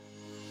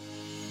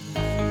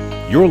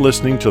You're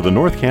listening to the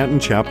North Canton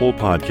Chapel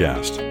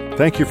podcast.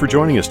 Thank you for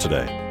joining us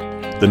today.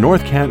 The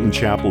North Canton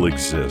Chapel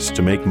exists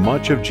to make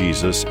much of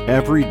Jesus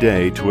every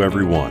day to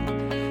everyone.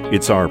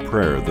 It's our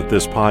prayer that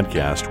this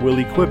podcast will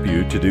equip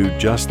you to do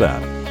just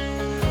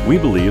that. We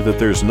believe that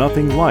there's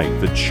nothing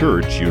like the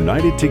church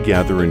united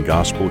together in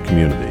gospel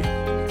community.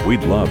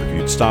 We'd love if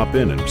you'd stop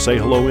in and say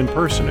hello in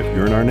person if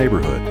you're in our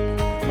neighborhood.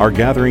 Our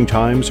gathering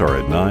times are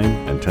at 9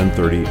 and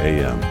 10:30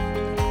 a.m.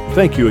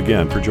 Thank you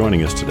again for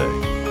joining us today.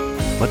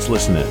 Let's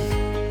listen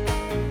in.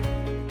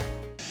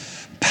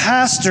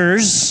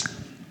 Pastors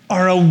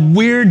are a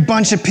weird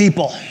bunch of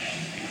people.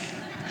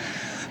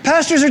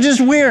 Pastors are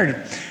just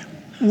weird.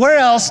 Where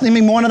else, name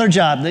me one other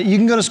job, that you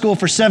can go to school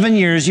for 7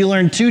 years, you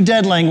learn 2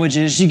 dead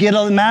languages, you get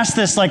amass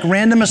this like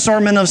random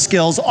assortment of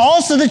skills,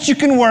 all so that you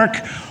can work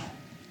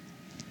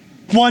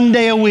 1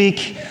 day a week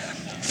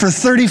for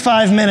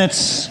 35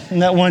 minutes in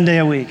that 1 day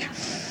a week.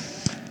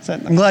 So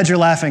I'm glad you're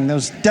laughing. That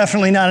was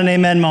definitely not an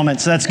amen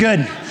moment, so that's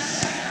good.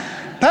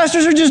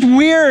 Pastors are just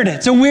weird.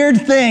 It's a weird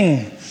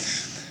thing.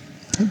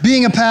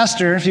 Being a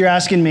pastor, if you're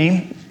asking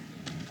me,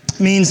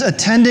 means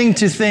attending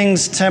to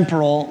things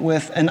temporal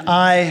with an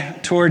eye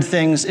toward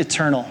things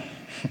eternal.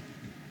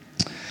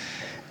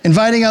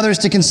 Inviting others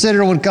to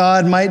consider what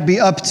God might be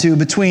up to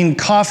between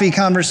coffee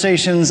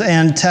conversations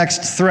and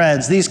text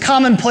threads. These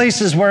common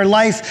places where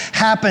life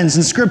happens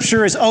and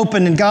Scripture is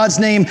opened and God's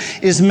name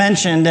is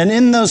mentioned. And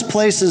in those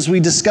places we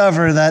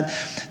discover that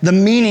the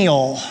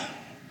menial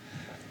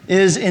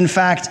is in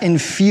fact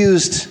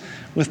infused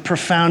with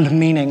profound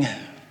meaning.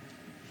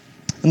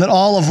 And that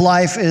all of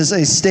life is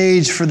a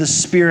stage for the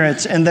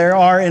Spirit, and there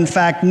are, in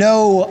fact,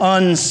 no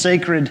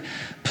unsacred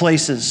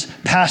places.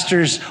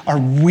 Pastors are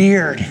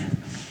weird.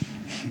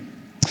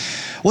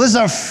 Well, this is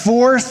our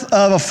 4th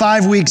of a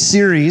 5-week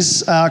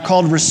series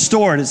called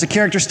Restored. It's a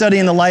character study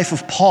in the life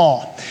of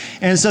Paul.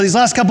 And so these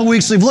last couple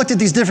weeks, we've looked at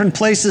these different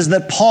places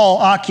that Paul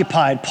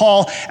occupied.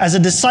 Paul as a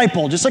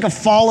disciple, just like a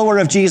follower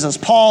of Jesus.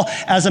 Paul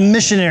as a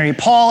missionary.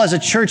 Paul as a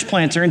church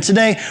planter. And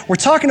today, we're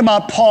talking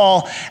about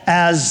Paul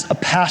as a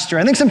pastor.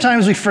 I think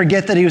sometimes we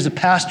forget that he was a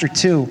pastor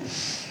too.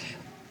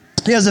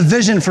 He has a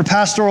vision for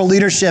pastoral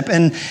leadership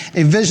and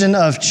a vision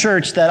of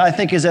church that I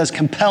think is as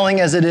compelling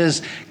as it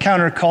is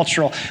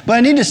countercultural. But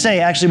I need to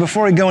say, actually,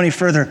 before we go any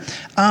further,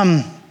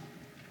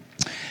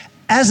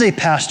 as a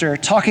pastor,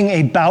 talking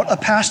about a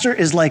pastor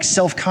is like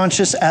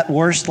self-conscious at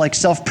worst, like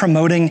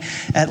self-promoting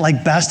at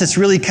like best. It's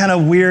really kind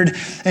of weird.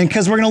 And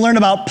because we're going to learn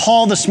about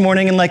Paul this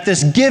morning and like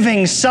this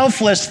giving,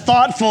 selfless,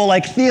 thoughtful,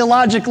 like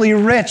theologically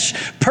rich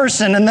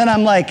person. And then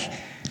I'm like,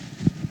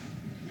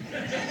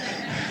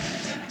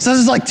 so this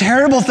is like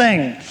terrible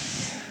thing.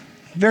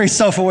 Very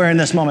self-aware in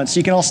this moment. So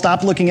you can all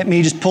stop looking at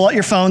me, just pull out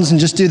your phones and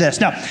just do this.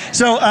 Now,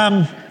 so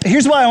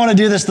here's why I want to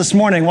do this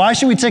morning. Why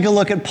should we take a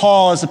look at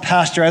Paul as a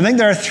pastor? I think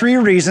there are 3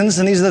 reasons,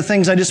 and these are the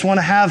things I just want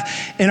to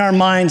have in our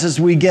minds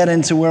as we get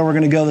into where we're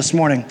going to go this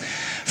morning.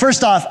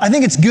 First off, I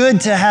think it's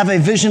good to have a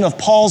vision of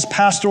Paul's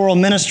pastoral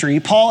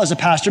ministry, Paul as a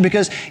pastor,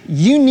 because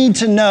you need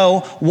to know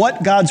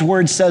what God's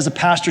word says a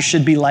pastor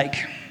should be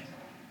like.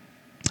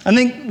 I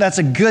think that's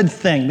a good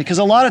thing, because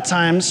a lot of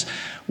times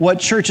what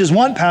churches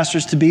want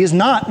pastors to be is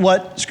not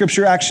what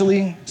Scripture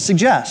actually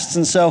suggests.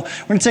 And so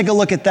we're going to take a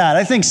look at that.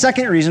 I think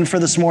second reason for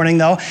this morning,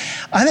 though,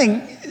 I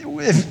think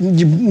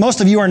most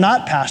of you are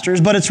not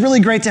pastors, but it's really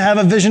great to have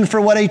a vision for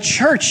what a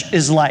church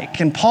is like.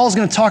 And Paul's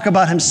going to talk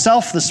about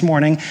himself this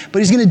morning, but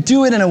he's going to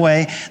do it in a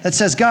way that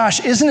says,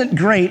 gosh, isn't it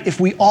great if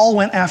we all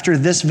went after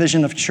this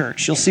vision of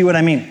church? You'll see what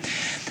I mean.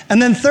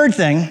 And then third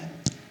thing,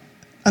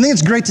 I think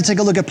it's great to take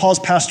a look at Paul's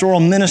pastoral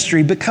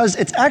ministry because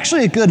it's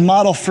actually a good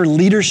model for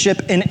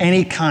leadership in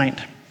any kind.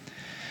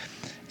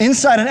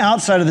 Inside and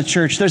outside of the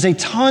church, there's a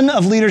ton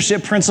of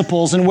leadership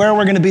principles and where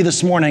we're going to be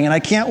this morning, and I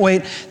can't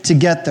wait to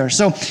get there.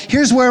 So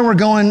here's where we're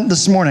going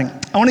this morning.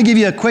 I want to give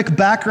you a quick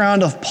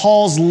background of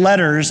Paul's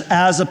letters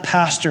as a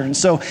pastor. And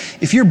so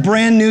if you're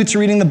brand new to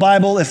reading the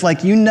Bible, if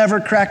like you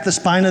never cracked the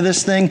spine of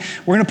this thing,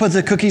 we're going to put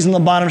the cookies on the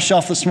bottom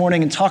shelf this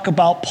morning and talk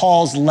about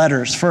Paul's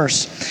letters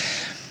first.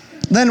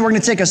 Then we're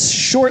going to take a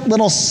short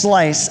little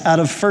slice out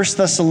of 1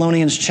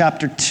 Thessalonians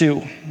chapter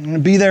 2. I'm going to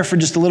be there for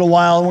just a little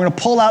while, and we're going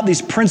to pull out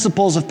these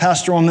principles of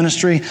pastoral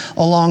ministry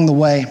along the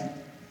way.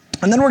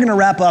 And then we're going to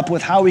wrap up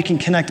with how we can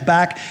connect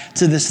back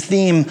to this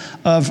theme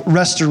of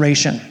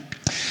restoration.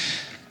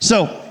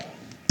 So,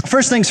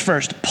 first things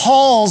first,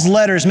 Paul's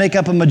letters make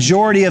up a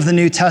majority of the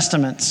New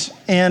Testament,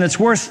 and it's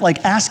worth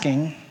like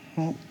asking,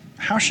 well,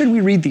 how should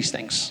we read these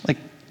things? Like,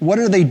 what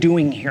are they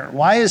doing here?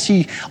 Why is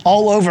he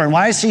all over and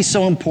why is he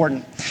so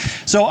important?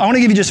 So I want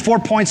to give you just 4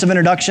 points of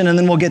introduction and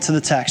then we'll get to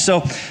the text.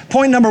 So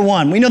point number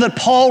 1, we know that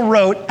Paul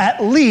wrote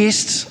at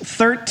least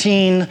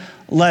 13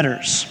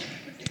 letters.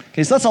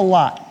 Okay, so that's a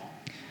lot.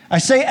 I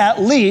say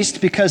at least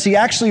because he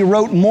actually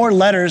wrote more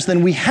letters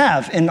than we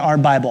have in our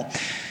Bible.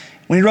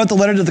 When he wrote the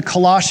letter to the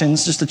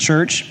Colossians, just a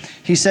church,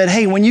 he said,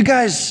 hey, when you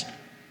guys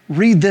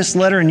read this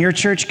letter in your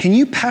church, can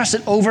you pass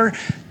it over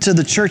to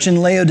the church in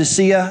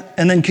Laodicea?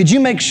 And then could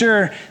you make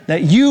sure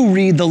that you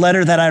read the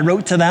letter that I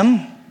wrote to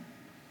them?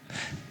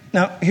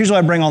 Now, here's why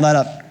I bring all that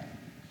up.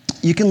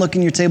 you can look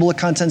in your table of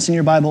contents in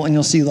your Bible and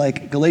you'll see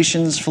like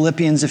Galatians,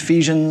 Philippians,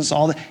 Ephesians,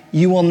 all that.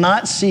 You will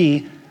not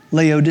see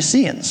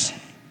Laodiceans.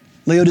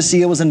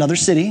 Laodicea was another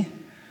city.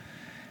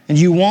 And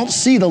you won't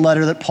see the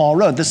letter that Paul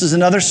wrote. This is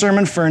another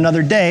sermon for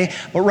another day,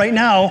 but right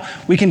now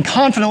we can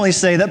confidently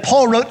say that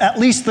Paul wrote at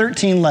least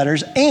 13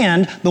 letters,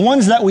 and the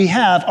ones that we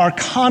have are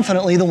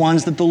confidently the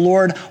ones that the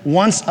Lord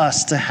wants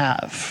us to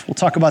have. We'll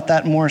talk about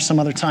that more some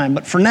other time,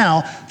 but for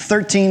now,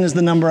 13 is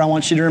the number I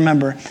want you to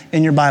remember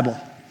in your Bible.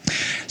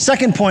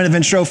 Second point of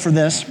intro for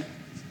this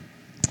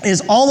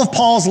is all of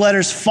Paul's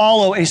letters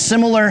follow a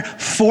similar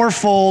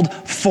fourfold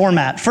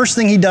format. First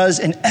thing he does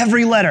in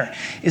every letter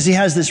is he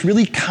has this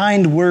really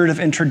kind word of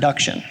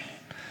introduction.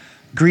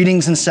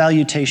 Greetings and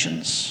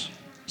salutations.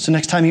 So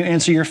next time you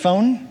answer your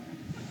phone,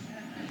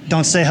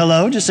 don't say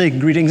hello, just say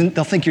greetings, and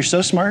they'll think you're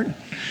so smart.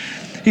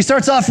 He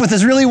starts off with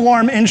this really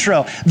warm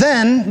intro.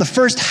 Then the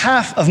first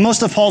half of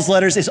most of Paul's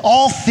letters is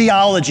all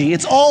theology.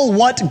 It's all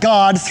what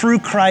God through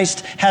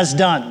Christ has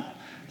done.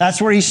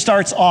 That's where he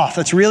starts off.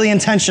 That's really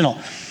intentional.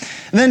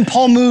 And then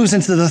Paul moves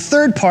into the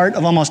third part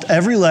of almost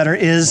every letter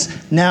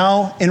is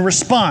now in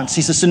response.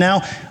 He says, so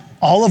now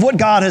all of what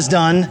God has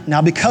done,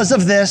 now because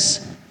of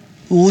this,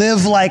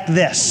 live like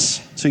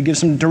this. So he gives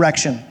some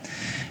direction.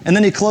 And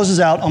then he closes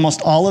out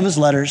almost all of his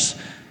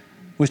letters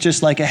with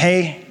just like a,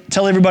 hey,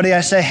 tell everybody I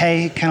say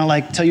hey, kind of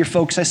like tell your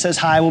folks I says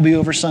hi, we'll be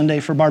over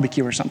Sunday for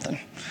barbecue or something.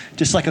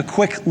 Just like a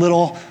quick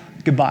little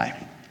goodbye.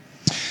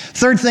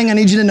 Third thing I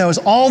need you to know is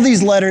all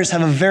these letters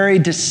have a very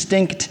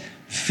distinct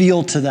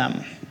feel to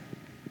them.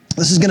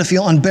 This is going to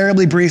feel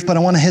unbearably brief, but I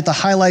want to hit the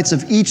highlights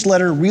of each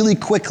letter really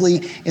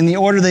quickly in the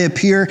order they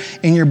appear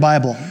in your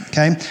Bible,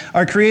 okay?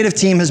 Our creative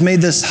team has made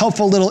this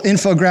helpful little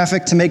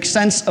infographic to make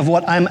sense of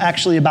what I'm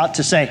actually about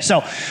to say. So,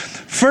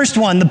 first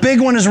one, the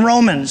big one is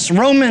Romans.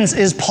 Romans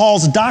is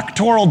Paul's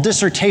doctoral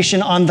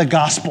dissertation on the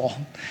gospel.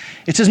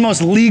 It's his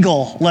most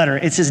legal letter.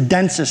 It's his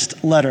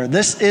densest letter.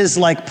 This is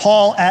like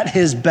Paul at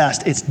his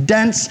best. It's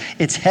dense,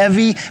 it's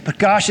heavy, but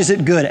gosh, is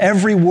it good.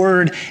 Every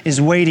word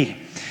is weighty.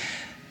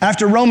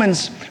 After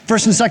Romans,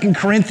 1st and 2nd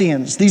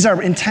Corinthians, these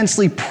are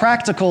intensely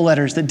practical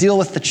letters that deal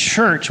with the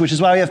church, which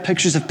is why we have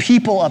pictures of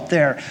people up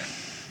there.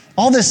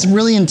 All this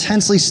really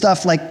intensely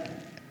stuff like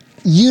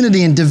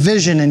unity and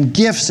division and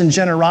gifts and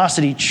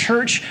generosity.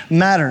 Church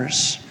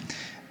matters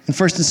in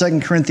 1st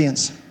and 2nd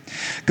Corinthians.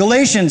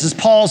 Galatians is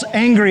Paul's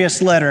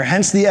angriest letter,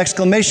 hence the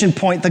exclamation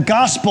point. The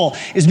gospel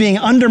is being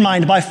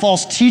undermined by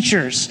false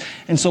teachers.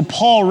 And so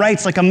Paul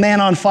writes like a man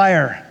on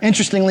fire.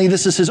 Interestingly,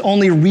 this is his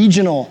only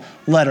regional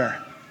letter,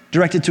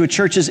 directed to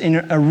churches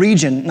in a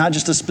region, not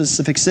just a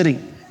specific city.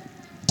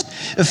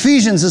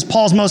 Ephesians is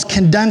Paul's most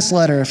condensed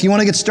letter. If you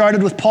want to get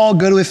started with Paul,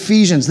 go to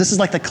Ephesians. This is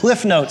like the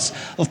Cliff Notes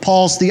of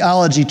Paul's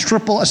theology,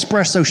 triple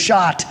espresso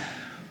shot.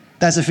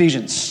 That's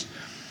Ephesians.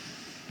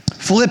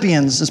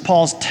 Philippians is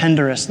Paul's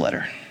tenderest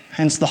letter,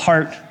 hence the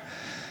heart.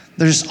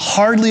 There's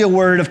hardly a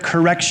word of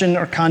correction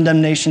or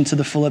condemnation to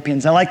the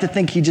Philippians. I like to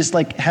think he just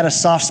had a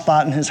soft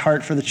spot in his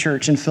heart for the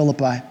church in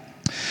Philippi.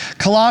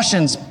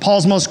 Colossians,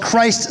 Paul's most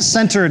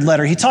Christ-centered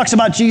letter. He talks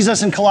about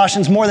Jesus in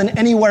Colossians more than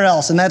anywhere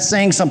else, and that's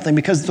saying something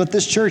because what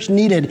this church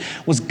needed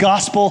was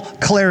gospel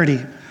clarity.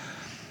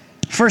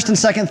 1st and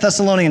 2nd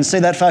Thessalonians,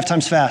 say that 5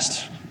 times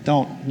fast.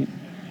 Don't.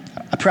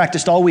 I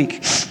practiced all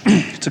week.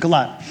 It took a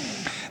lot.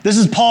 This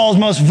is Paul's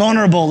most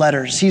vulnerable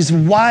letters. He's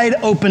wide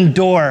open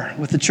door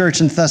with the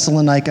church in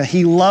Thessalonica.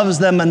 He loves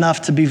them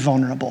enough to be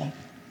vulnerable.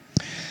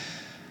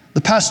 The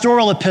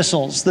pastoral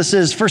epistles, this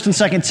is 1st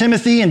and 2nd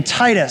Timothy and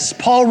Titus.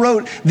 Paul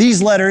wrote these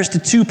letters to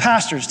 2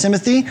 pastors,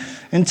 Timothy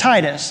and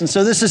Titus. And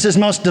so this is his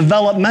most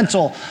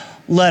developmental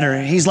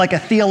letter. He's like a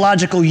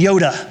theological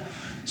Yoda.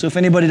 So if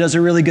anybody does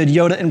a really good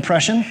Yoda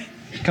impression,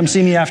 come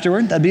see me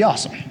afterward. That'd be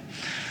awesome.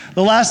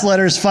 The last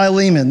letter is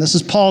Philemon. This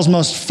is Paul's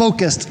most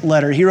focused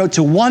letter. He wrote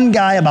to one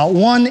guy about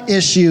one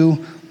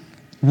issue,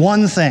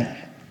 one thing.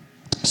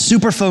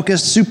 Super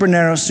focused, super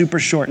narrow, super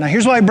short. Now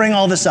here's why I bring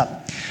all this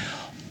up.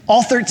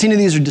 All 13 of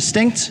these are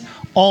distinct.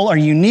 All are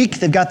unique.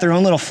 They've got their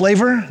own little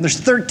flavor. There's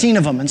 13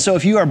 of them. And so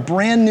if you are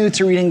brand new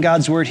to reading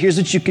God's word, here's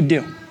what you could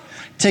do.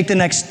 Take the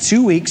next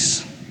 2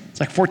 weeks. It's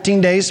like 14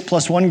 days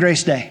plus 1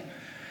 grace day.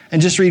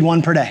 And just read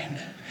 1 per day.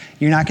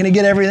 You're not going to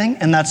get everything,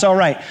 and that's all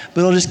right.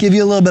 But it'll just give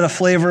you a little bit of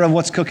flavor of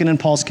what's cooking in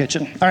Paul's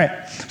kitchen. All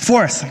right.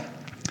 Fourth,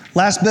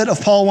 last bit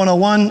of Paul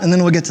 101, and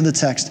then we'll get to the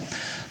text.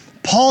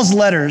 Paul's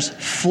letters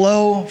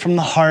flow from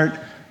the heart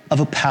of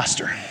a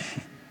pastor.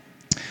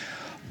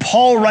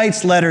 Paul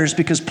writes letters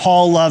because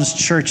Paul loves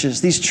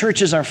churches. These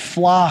churches are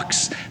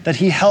flocks that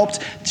he helped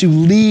to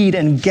lead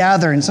and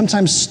gather and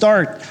sometimes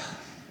start.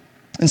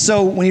 And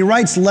so when he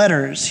writes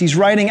letters, he's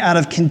writing out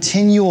of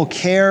continual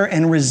care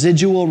and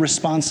residual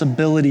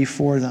responsibility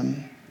for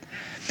them.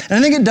 And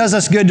I think it does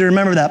us good to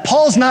remember that.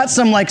 Paul's not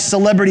some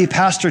celebrity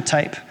pastor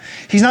type.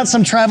 He's not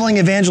some traveling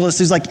evangelist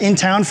who's in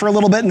town for a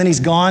little bit and then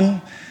he's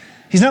gone.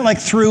 He's not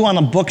through on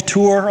a book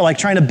tour or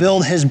trying to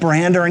build his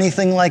brand or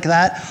anything like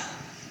that.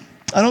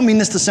 I don't mean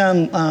this to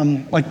sound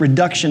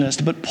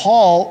reductionist, but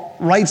Paul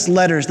writes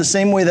letters the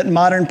same way that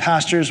modern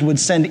pastors would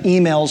send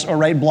emails or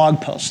write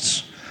blog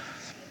posts.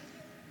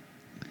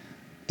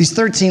 These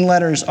 13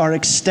 letters are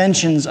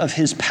extensions of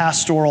his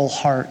pastoral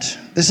heart.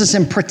 This is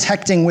him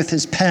protecting with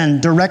his pen,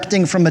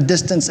 directing from a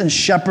distance, and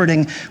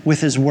shepherding with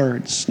his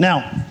words.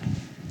 Now,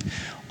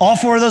 all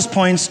four of those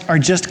points are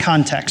just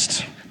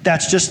context.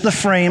 That's just the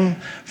frame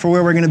for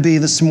where we're going to be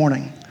this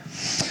morning.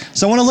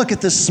 So I want to look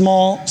at this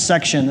small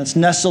section that's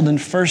nestled in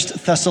 1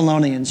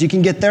 Thessalonians. You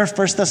can get there,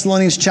 1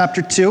 Thessalonians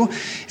chapter 2.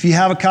 If you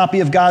have a copy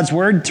of God's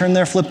word, turn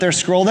there, flip there,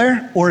 scroll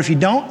there. Or if you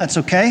don't, that's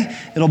okay.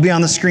 It'll be on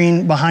the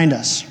screen behind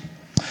us.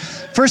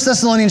 1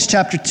 Thessalonians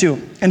chapter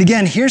 2. And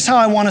again, here's how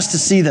I want us to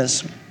see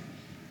this.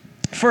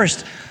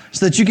 First,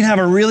 so that you can have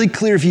a really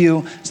clear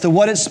view as to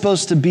what it's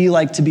supposed to be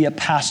like to be a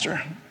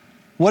pastor.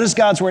 What does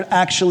God's word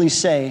actually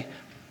say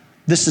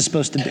this is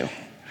supposed to do?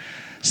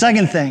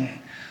 Second thing,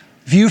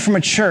 view from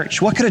a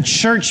church. What could a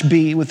church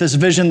be with this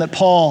vision that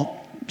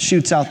Paul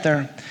shoots out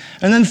there?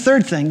 And then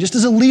third thing, just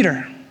as a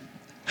leader,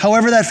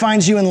 however that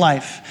finds you in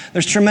life,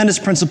 there's tremendous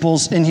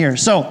principles in here.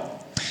 So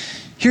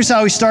here's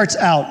how he starts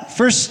out.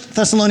 1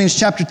 Thessalonians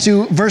chapter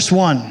 2, verse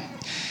 1.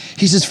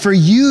 He says, "For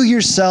you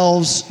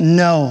yourselves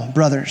know,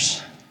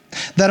 brothers,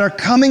 that our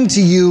coming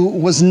to you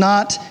was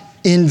not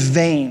in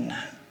vain."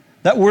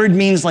 That word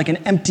means like an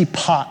empty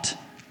pot,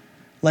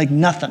 like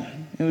nothing.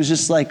 It was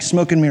just like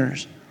smoke and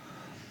mirrors.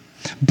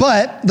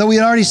 "But though we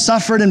had already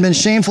suffered and been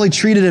shamefully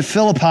treated at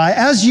Philippi,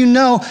 as you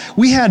know,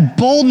 we had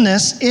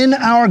boldness in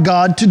our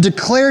God to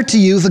declare to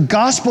you the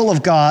gospel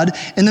of God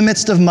in the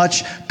midst of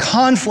much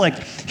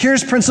conflict."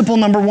 Here's principle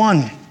number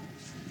one.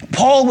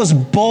 Paul was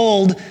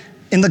bold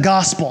in the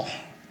gospel.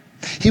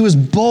 He was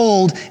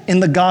bold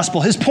in the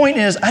gospel. His point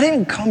is, I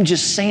didn't come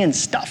just saying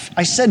stuff.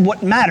 I said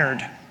what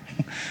mattered.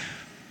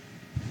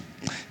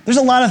 There's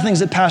a lot of things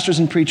that pastors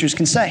and preachers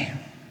can say.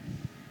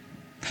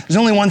 There's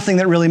only one thing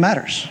that really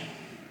matters,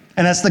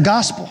 and that's the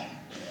gospel.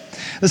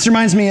 This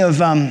reminds me of,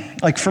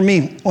 for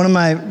me, one of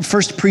my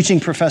first preaching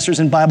professors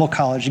in Bible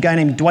college, a guy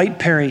named Dwight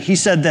Perry. He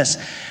said this: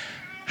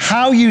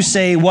 "How you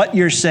say what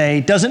you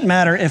say doesn't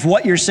matter if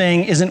what you're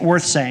saying isn't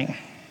worth saying."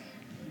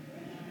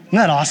 Isn't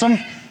that awesome?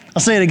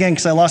 I'll say it again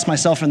because I lost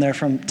myself in there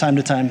from time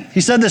to time.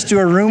 He said this to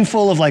a room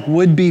full of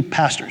would-be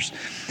pastors.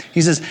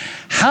 He says,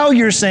 "How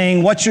you're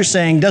saying what you're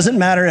saying doesn't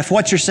matter if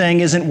what you're saying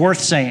isn't worth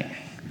saying."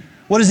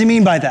 What does he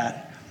mean by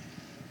that?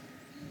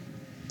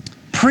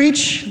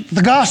 Preach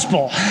the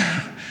gospel.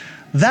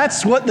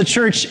 That's what the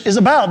church is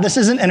about. This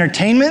isn't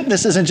entertainment.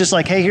 This isn't just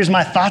like, hey, here's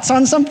my thoughts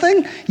on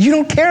something. You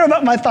don't care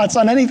about my thoughts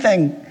on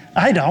anything.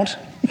 I don't.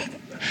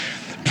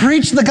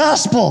 Preach the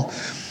gospel.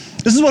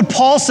 This is what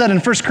Paul said in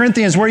 1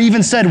 Corinthians, where he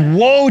even said,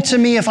 "Woe to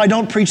me if I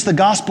don't preach the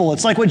gospel."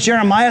 It's like what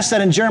Jeremiah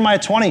said in Jeremiah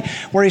 20,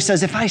 where he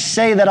says, "If I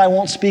say that I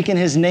won't speak in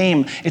his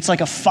name, it's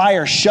like a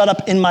fire shut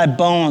up in my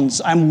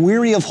bones. I'm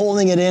weary of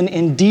holding it in.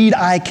 Indeed,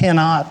 I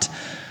cannot."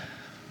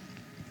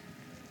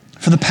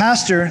 For the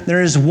pastor,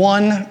 there is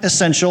one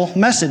essential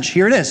message.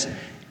 Here it is.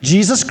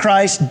 Jesus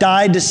Christ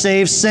died to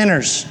save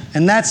sinners.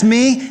 And that's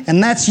me,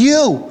 and that's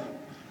you.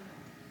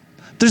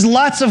 There's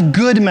lots of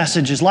good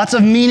messages, lots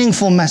of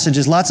meaningful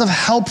messages, lots of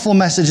helpful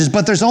messages,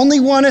 but there's only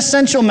one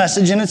essential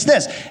message, and it's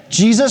this: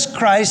 Jesus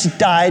Christ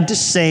died to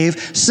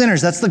save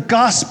sinners. That's the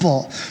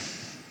gospel.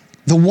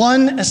 The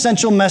one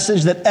essential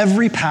message that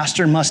every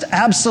pastor must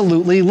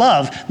absolutely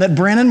love, that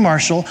Brandon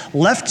Marshall,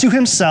 left to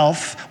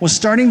himself, was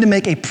starting to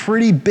make a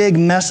pretty big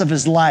mess of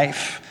his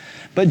life.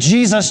 But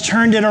Jesus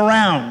turned it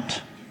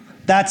around.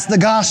 That's the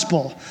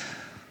gospel.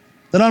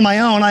 That on my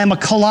own, I am a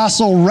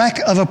colossal wreck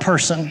of a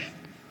person.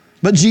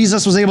 But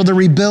Jesus was able to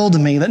rebuild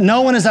me, that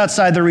no one is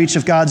outside the reach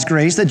of God's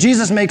grace, that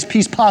Jesus makes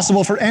peace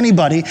possible for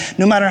anybody,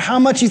 no matter how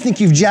much you think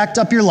you've jacked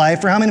up your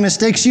life or how many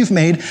mistakes you've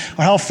made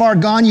or how far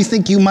gone you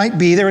think you might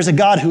be. There is a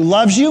God who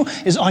loves you,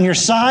 is on your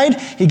side.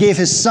 He gave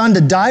his son to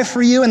die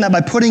for you, and that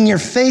by putting your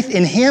faith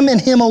in him and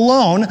him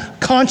alone,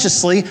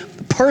 consciously,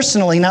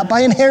 personally, not by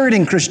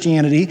inheriting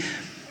Christianity,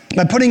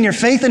 by putting your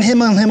faith in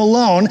him and him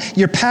alone,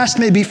 your past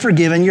may be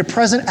forgiven, your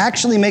present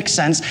actually makes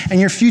sense,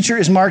 and your future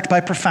is marked by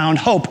profound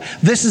hope.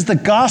 This is the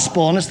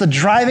gospel, and it's the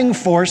driving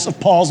force of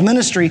Paul's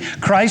ministry,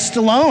 Christ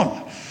alone.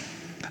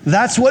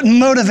 That's what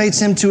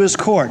motivates him to his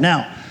core.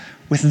 Now,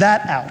 with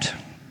that out,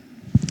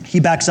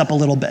 he backs up a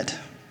little bit.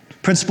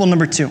 Principle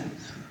number 2.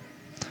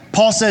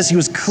 Paul says he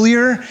was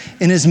clear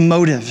in his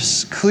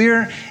motives.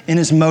 Clear in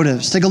his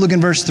motives. Take a look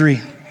in verse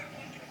 3.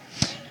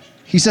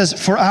 He says,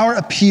 "For our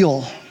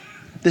appeal,"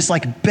 this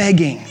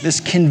begging, this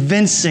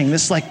convincing,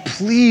 this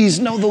please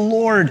know the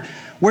Lord.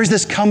 Where's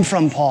this come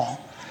from, Paul?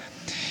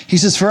 He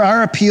says, "For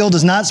our appeal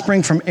does not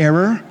spring from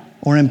error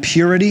or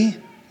impurity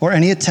or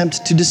any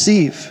attempt to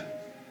deceive.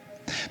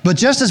 But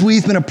just as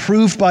we've been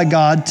approved by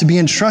God to be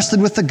entrusted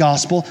with the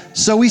gospel,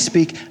 so we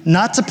speak,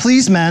 not to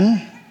please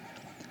men,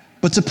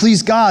 but to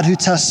please God who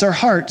tests our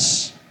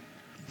hearts.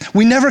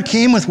 We never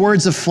came with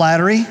words of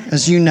flattery,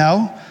 as you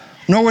know,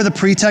 nor were the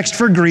pretext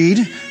for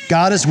greed,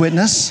 God is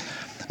witness.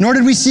 Nor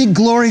did we seek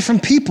glory from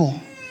people,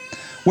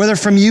 whether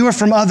from you or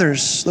from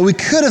others, though we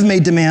could have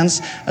made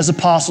demands as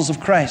apostles of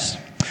Christ."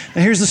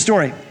 Now here's the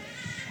story.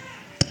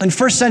 In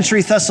first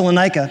century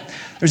Thessalonica,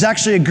 there's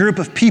actually a group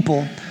of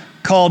people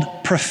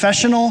called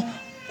professional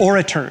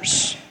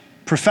orators.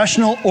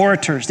 Professional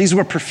orators. These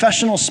were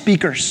professional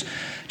speakers.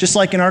 Just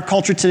like in our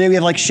culture today, we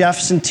have like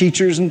chefs and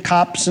teachers and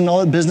cops and all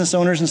the business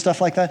owners and stuff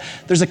like that.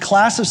 There's a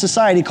class of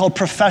society called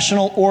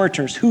professional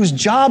orators whose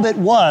job it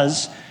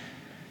was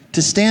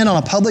to stand on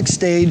a public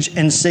stage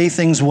and say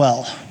things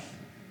well.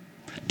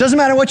 Doesn't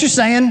matter what you're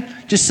saying,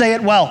 just say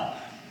it well.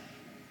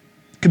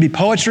 It could be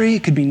poetry,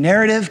 it could be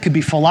narrative, it could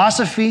be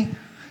philosophy.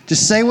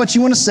 Just say what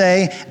you want to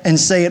say and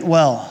say it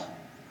well.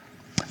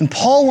 And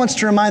Paul wants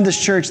to remind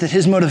this church that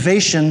his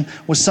motivation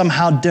was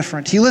somehow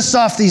different. He lists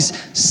off these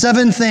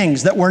 7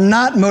 things that were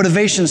not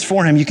motivations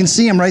for him. You can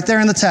see them right there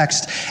in the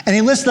text. And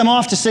he lists them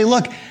off to say,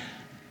 look,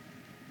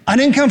 I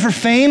didn't come for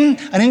fame.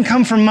 I didn't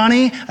come for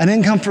money. I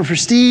didn't come for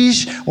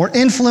prestige or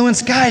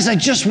influence. Guys, I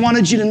just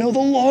wanted you to know the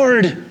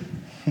Lord.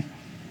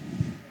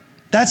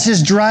 That's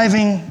his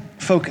driving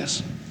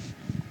focus.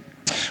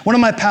 One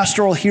of my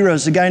pastoral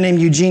heroes, a guy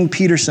named Eugene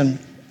Peterson,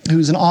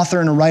 who's an author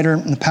and a writer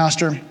and a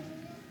pastor,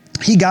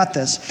 he got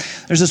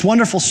this. There's this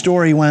wonderful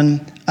story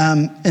when,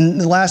 in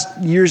the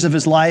last years of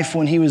his life,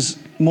 when he was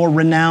more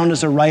renowned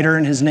as a writer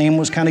and his name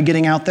was kind of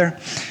getting out there,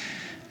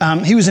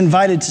 he was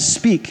invited to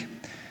speak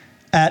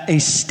at a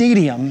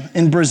stadium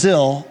in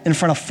Brazil in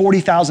front of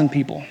 40,000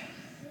 people.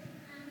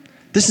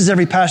 This is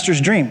every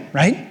pastor's dream,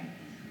 right?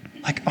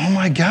 Like, oh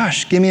my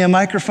gosh, give me a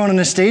microphone in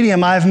a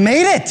stadium, I've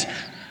made it.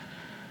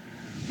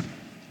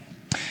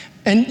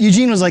 And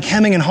Eugene was like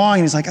hemming and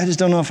hawing. He's like, I just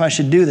don't know if I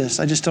should do this.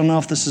 I just don't know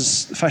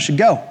if I should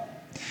go.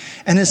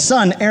 And his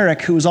son,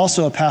 Eric, who was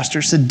also a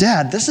pastor, said,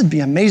 Dad, this would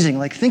be amazing.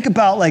 Like, think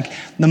about like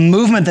the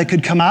movement that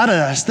could come out of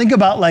this. Think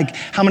about like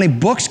how many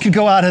books could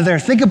go out of there.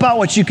 Think about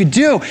what you could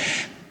do.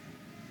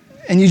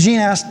 And Eugene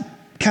asked,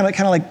 kind of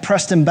like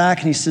pressed him back,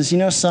 and he says, you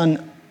know,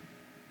 son,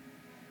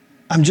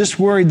 I'm just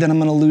worried that I'm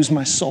going to lose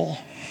my soul.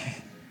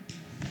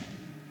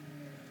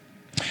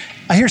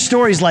 I hear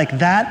stories like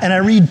that, and I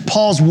read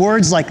Paul's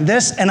words like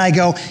this, and I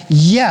go,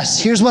 yes,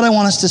 here's what I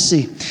want us to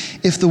see.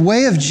 If the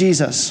way of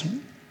Jesus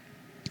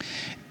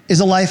is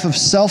a life of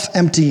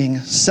self-emptying,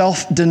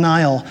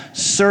 self-denial,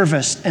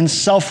 service, and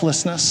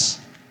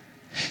selflessness,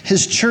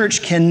 his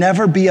church can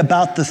never be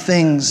about the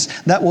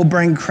things that will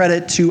bring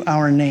credit to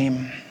our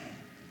name.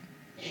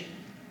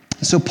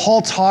 So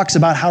Paul talks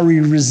about how he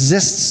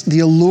resists the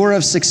allure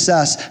of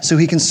success so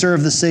he can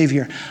serve the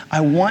Savior. I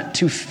want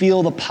to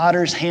feel the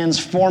potter's hands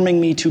forming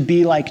me to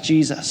be like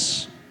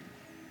Jesus.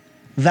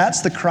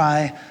 That's the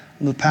cry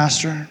of the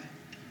pastor.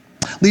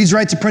 Leads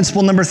right to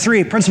principle number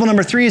 3. Principle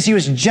number 3 is he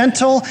was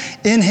gentle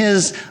in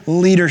his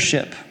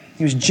leadership.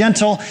 He was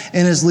gentle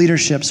in his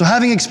leadership. So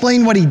having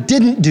explained what he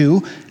didn't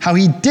do, how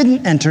he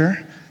didn't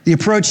enter, the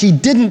approach he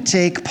didn't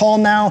take, Paul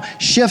now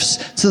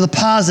shifts to the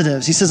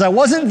positives. He says, I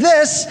wasn't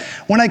this.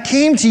 When I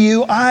came to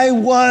you, I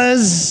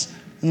was,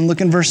 and look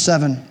in verse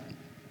 7.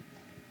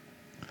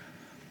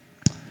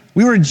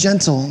 We were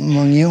gentle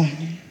among you,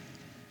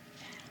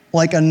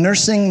 like a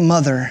nursing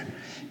mother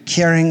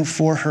caring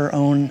for her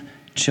own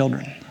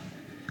children.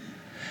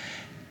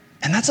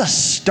 And that's a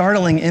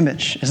startling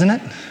image, isn't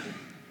it?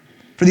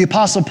 For the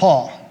Apostle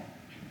Paul.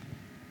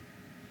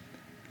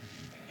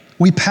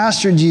 We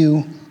pastored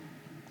you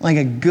like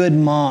a good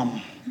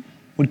mom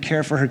would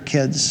care for her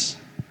kids.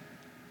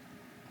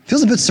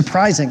 Feels a bit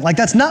surprising. Like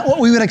that's not what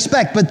we would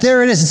expect, but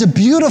there it is. It's a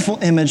beautiful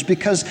image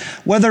because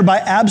whether by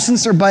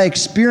absence or by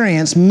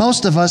experience,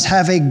 most of us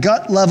have a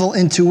gut level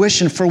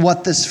intuition for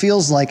what this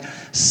feels like.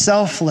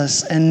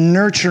 Selfless and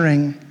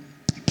nurturing,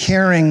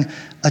 caring,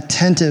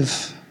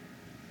 attentive,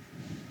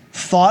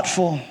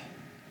 thoughtful,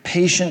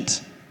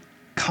 patient,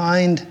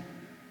 kind,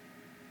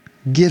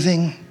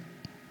 giving.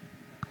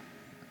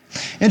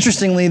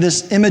 Interestingly,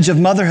 this image of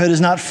motherhood is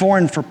not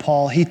foreign for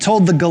Paul. He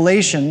told the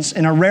Galatians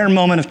in a rare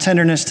moment of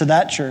tenderness to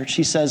that church,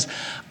 he says,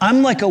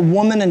 I'm like a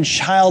woman in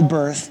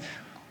childbirth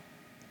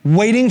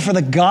waiting for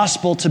the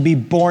gospel to be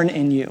born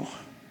in you.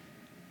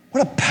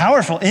 What a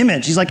powerful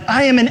image. He's like,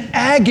 I am in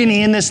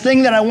agony in this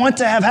thing that I want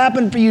to have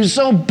happen for you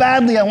so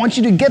badly. I want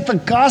you to get the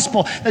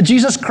gospel that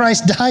Jesus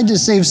Christ died to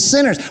save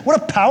sinners.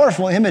 What a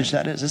powerful image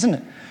that is, isn't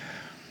it?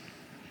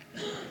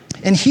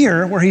 And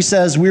here, where he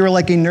says, we were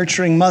like a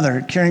nurturing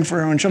mother caring for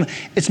her own children,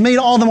 it's made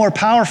all the more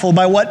powerful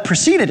by what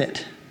preceded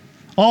it.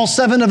 All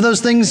 7 of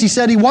those things he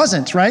said he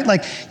wasn't, right?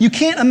 Like, you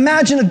can't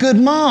imagine a good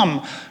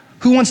mom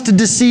who wants to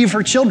deceive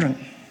her children.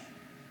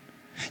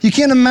 You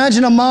can't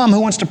imagine a mom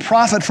who wants to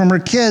profit from her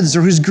kids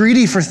or who's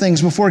greedy for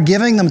things before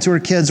giving them to her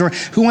kids or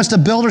who wants to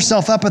build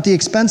herself up at the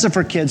expense of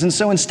her kids. And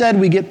so instead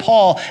we get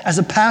Paul as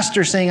a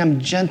pastor saying, I'm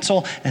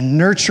gentle and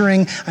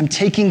nurturing, I'm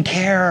taking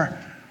care.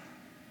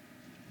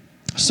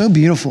 So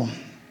beautiful.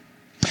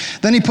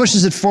 Then he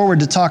pushes it forward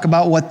to talk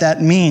about what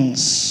that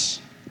means.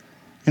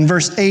 In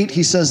verse 8,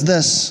 he says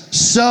this,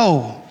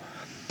 so,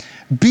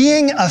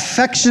 being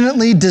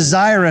affectionately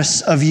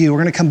desirous of you,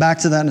 we're going to come back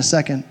to that in a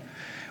second,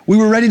 we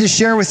were ready to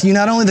share with you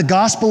not only the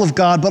gospel of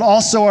God, but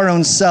also our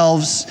own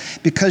selves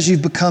because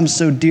you've become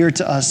so dear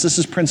to us. This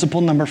is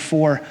principle number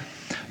 4.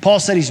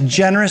 Paul said he's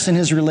generous in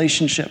his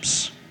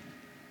relationships.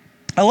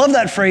 I love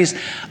that phrase,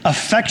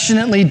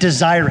 affectionately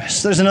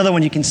desirous. There's another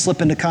one you can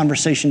slip into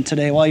conversation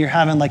today while you're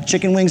having like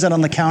chicken wings out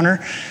on the counter.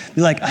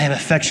 Be like, I am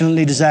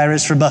affectionately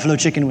desirous for buffalo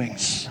chicken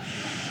wings.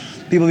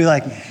 People be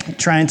like,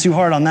 trying too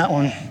hard on that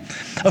one.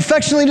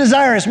 Affectionately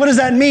desirous, what does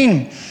that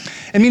mean?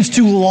 It means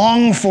to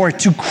long for,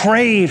 to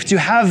crave, to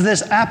have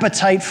this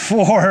appetite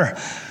for,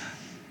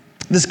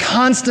 this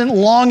constant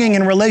longing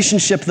and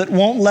relationship that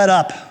won't let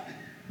up.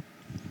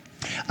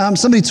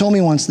 Somebody told me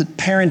once that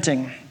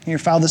parenting, here,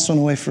 file this one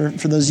away for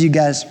those of you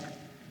guys.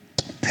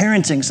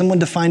 Parenting, someone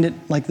defined it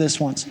like this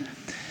once,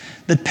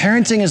 that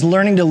parenting is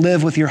learning to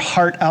live with your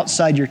heart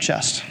outside your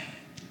chest.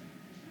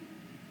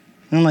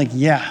 And I'm like,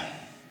 yeah.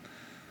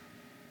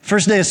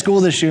 First day of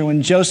school this year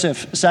when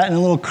Joseph sat in a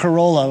little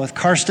Corolla with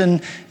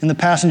Karsten in the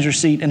passenger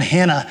seat and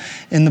Hannah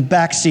in the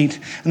back seat,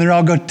 and they'd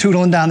all go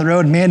tootling down the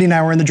road. Mandy and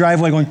I were in the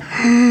driveway going,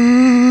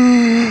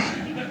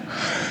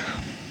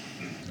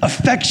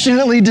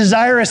 affectionately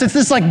desirous. It's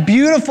this like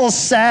beautiful,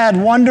 sad,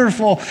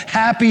 wonderful,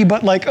 happy,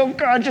 but like, oh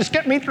God, just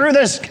get me through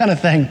this kind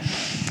of thing.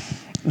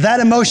 That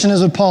emotion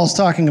is what Paul's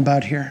talking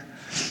about here.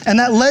 And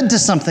that led to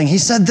something. He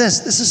said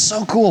this is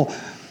so cool.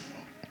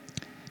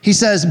 He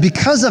says,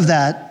 because of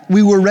that,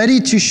 we were ready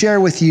to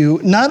share with you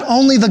not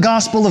only the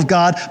gospel of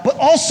God, but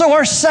also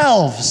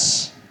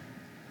ourselves,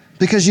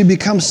 because you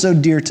become so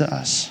dear to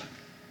us.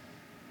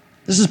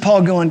 This is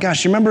Paul going,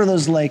 gosh, you remember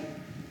those like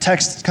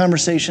text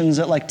conversations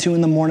at like 2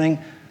 a.m?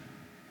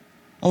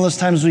 All those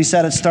times we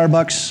sat at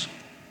Starbucks?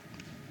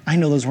 I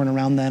know those weren't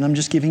around then. I'm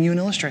just giving you an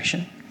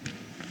illustration.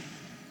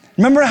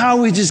 Remember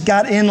how we just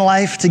got in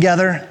life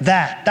together?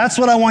 That's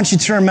what I want you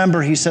to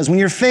remember, he says. When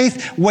your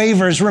faith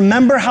wavers,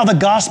 remember how the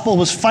gospel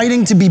was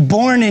fighting to be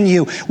born in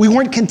you. We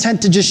weren't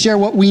content to just share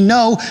what we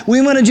know.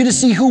 We wanted you to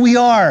see who we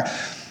are.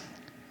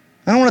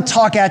 I don't want to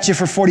talk at you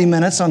for 40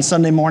 minutes on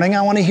Sunday morning.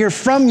 I want to hear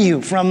from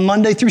you from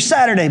Monday through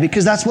Saturday,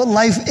 because that's what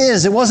life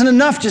is. It wasn't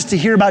enough just to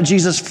hear about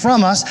Jesus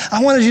from us.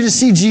 I wanted you to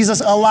see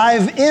Jesus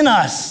alive in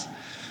us.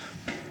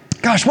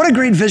 Gosh, what a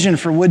great vision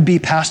for would-be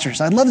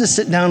pastors. I'd love to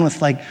sit down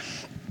with like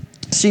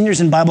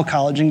seniors in Bible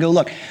college and go,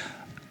 look,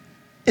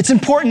 it's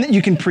important that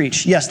you can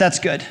preach. Yes, that's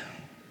good,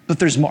 but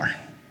there's more.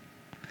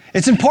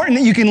 It's important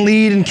that you can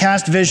lead and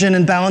cast vision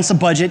and balance a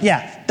budget.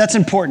 Yeah, that's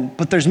important,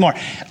 but there's more.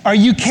 Are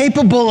you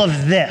capable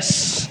of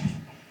this?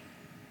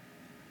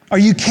 Are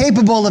you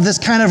capable of this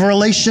kind of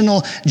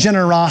relational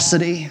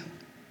generosity?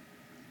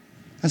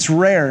 That's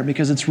rare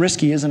because it's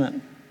risky, isn't it?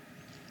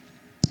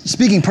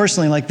 Speaking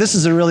personally, like this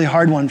is a really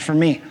hard one for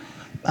me.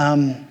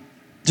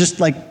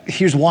 Just like,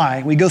 here's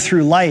why. We go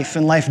through life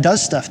and life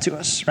does stuff to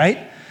us, right?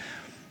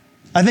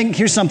 I think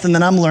here's something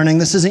that I'm learning.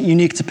 This isn't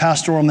unique to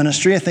pastoral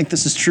ministry. I think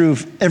this is true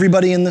of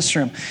everybody in this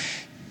room.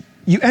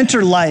 You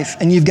enter life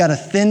and you've got a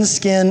thin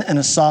skin and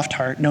a soft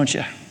heart, don't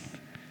you?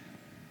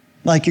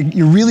 Like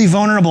you're really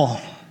vulnerable,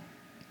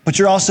 but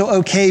you're also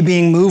okay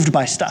being moved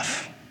by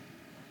stuff.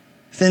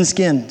 Thin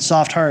skin,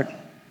 soft heart.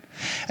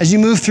 As you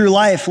move through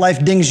life,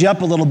 life dings you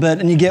up a little bit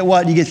and you get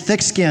what? You get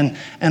thick skin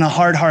and a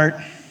hard heart.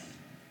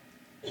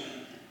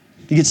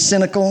 You get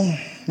cynical,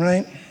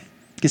 right?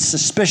 You get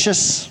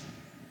suspicious.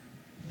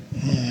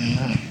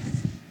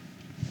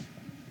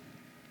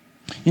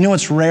 You know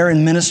what's rare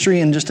in ministry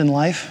and just in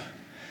life?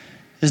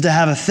 Is to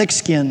have a thick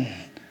skin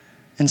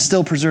and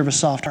still preserve a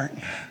soft heart.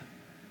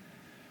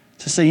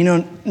 To say, you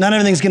know, not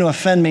everything's going to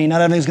offend me,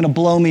 not everything's going to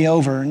blow me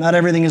over, not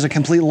everything is a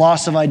complete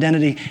loss of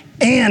identity,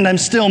 and I'm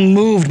still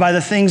moved by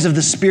the things of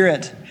the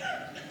Spirit.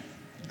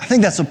 I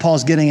think that's what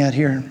Paul's getting at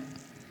here.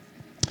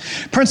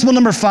 Principle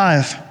number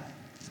 5,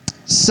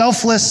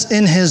 selfless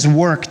in his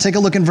work. Take a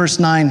look in verse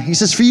 9. He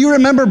says, for you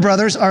remember,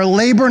 brothers, our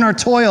labor and our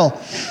toil.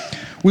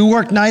 We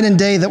work night and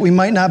day that we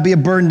might not be a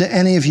burden to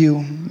any of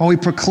you while we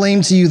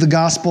proclaim to you the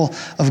gospel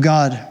of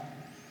God.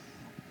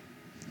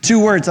 2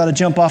 words ought to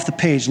jump off the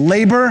page,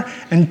 labor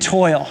and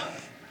toil.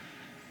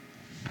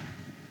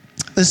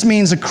 This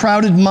means a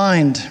crowded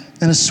mind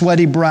and a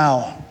sweaty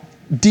brow,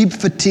 deep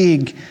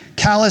fatigue,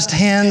 calloused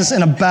hands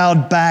and a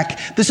bowed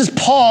back. This is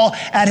Paul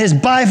at his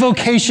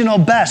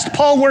bivocational best.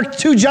 Paul worked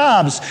 2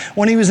 jobs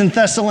when he was in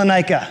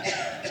Thessalonica.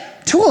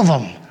 2 of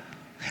them.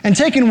 And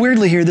taken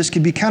weirdly here, this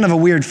could be kind of a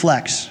weird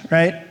flex,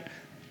 right?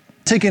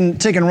 Taken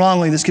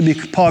wrongly, this could be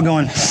Paul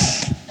going,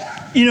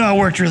 you know I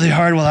worked really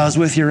hard while I was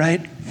with you,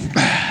 right?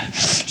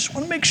 Just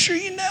want to make sure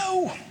you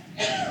know.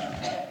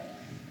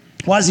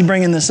 Why is he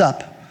bringing this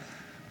up?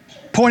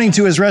 Pointing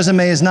to his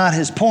resume is not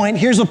his point.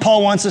 Here's what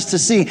Paul wants us to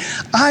see.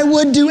 I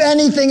would do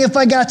anything if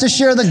I got to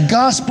share the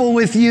gospel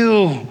with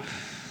you.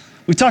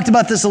 We talked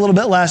about this a little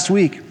bit last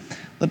week.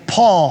 But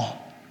Paul,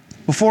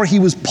 before he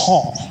was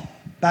Paul,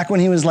 back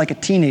when he was like a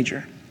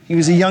teenager, he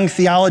was a young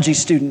theology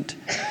student.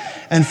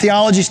 And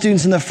theology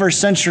students in the first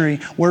century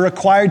were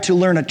required to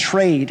learn a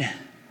trade.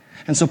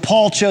 And so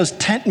Paul chose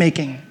tent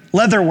making,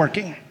 leather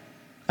working.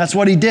 That's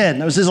what he did.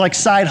 That was his like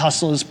side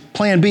hustle, his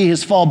plan B,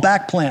 his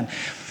fallback plan.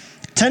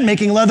 Tent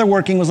making, leather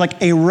working was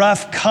like a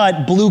rough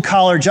cut, blue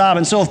collar job.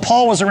 And so if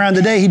Paul was around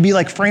today, he'd be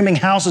like framing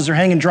houses or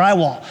hanging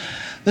drywall.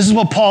 This is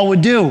what Paul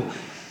would do.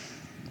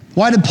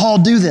 Why did Paul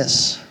do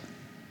this?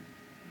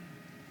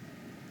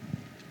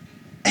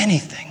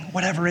 Anything.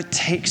 whatever it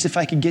takes if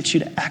I could get you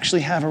to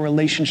actually have a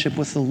relationship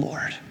with the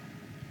Lord.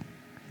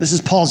 This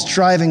is Paul's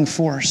driving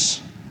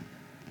force.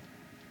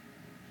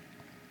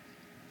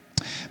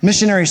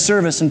 Missionary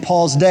service in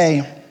Paul's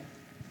day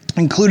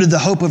included the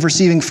hope of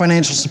receiving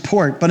financial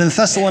support. But in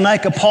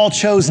Thessalonica, Paul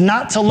chose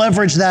not to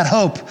leverage that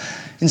hope.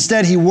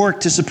 Instead, he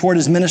worked to support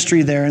his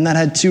ministry there, and that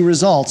had two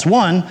results.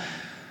 One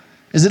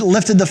is it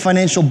lifted the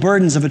financial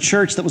burdens of a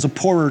church that was a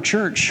poorer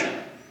church.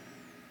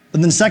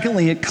 But then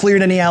secondly, it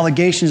cleared any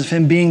allegations of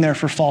him being there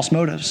for false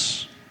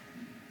motives.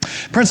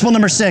 Principle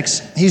number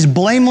 6, he's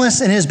blameless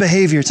in his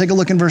behavior. Take a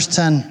look in verse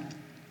 10.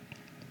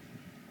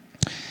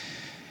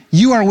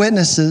 You are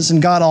witnesses,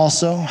 and God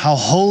also, how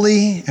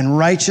holy and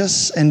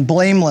righteous and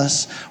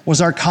blameless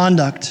was our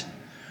conduct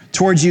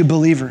towards you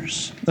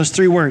believers. Those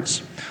 3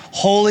 words,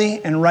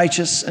 holy and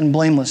righteous and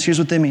blameless. Here's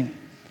what they mean.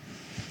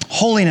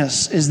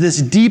 Holiness is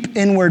this deep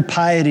inward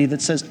piety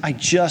that says, I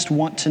just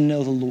want to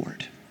know the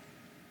Lord.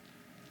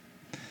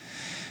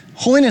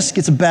 Holiness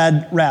gets a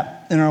bad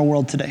rap in our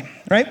world today,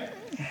 right?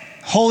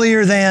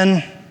 Holier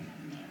than,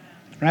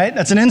 right?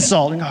 That's an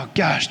insult. Oh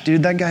gosh,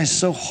 dude, that guy's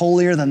so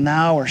holier than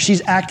thou, or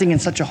she's acting in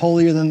such a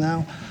holier than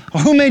thou.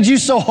 Or who made you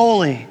so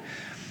holy?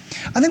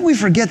 I think we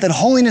forget that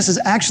holiness is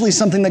actually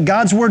something that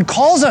God's word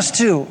calls us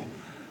to.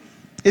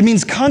 It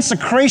means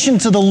consecration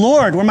to the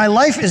Lord, where my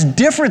life is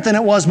different than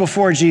it was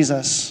before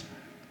Jesus.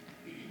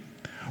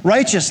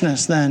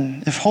 Righteousness,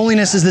 then, if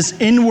holiness is this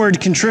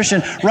inward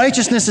contrition,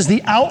 righteousness is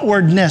the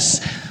outwardness,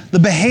 the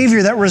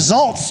behavior that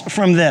results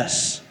from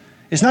this.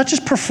 It's not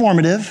just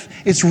performative,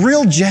 it's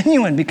real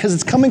genuine because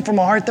it's coming from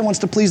a heart that wants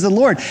to please the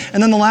Lord.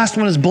 And then the last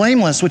one is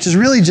blameless, which is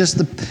really just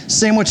the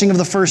sandwiching of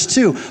the first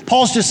 2.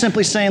 Paul's just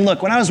simply saying,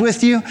 look, when I was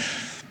with you,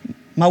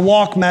 my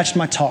walk matched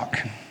my talk.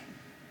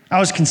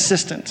 I was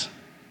consistent.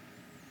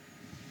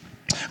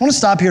 I want to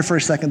stop here for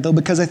a second, though,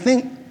 because I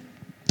think,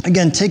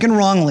 again, taken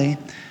wrongly,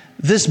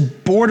 this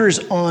borders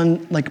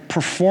on like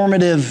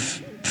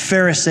performative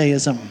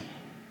Pharisaism.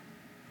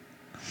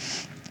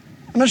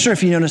 I'm not sure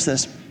if you noticed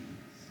this.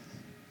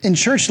 In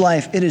church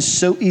life, it is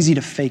so easy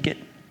to fake it.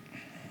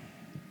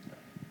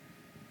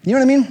 You know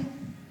what I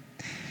mean?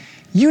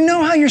 You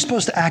know how you're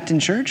supposed to act in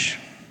church,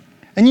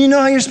 and you know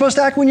how you're supposed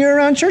to act when you're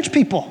around church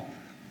people.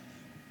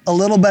 A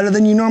little better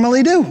than you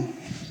normally do.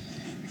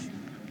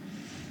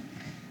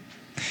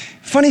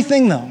 Funny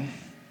thing though,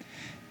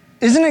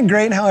 isn't it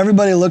great how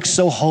everybody looks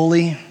so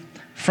holy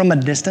from a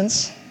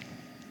distance?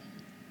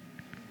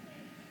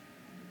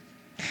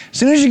 As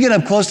soon as you get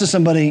up close to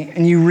somebody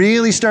and you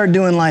really start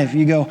doing life,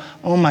 you go,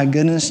 oh my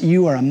goodness,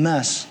 you are a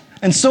mess.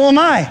 And so am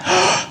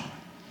I.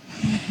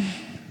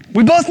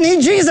 We both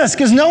need Jesus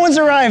because no one's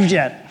arrived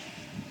yet.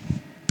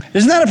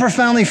 Isn't that a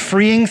profoundly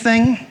freeing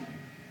thing?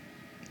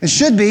 It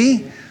should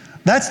be.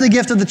 That's the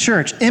gift of the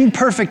church.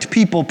 Imperfect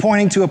people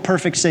pointing to a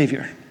perfect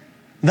Savior.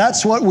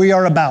 That's what we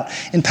are about.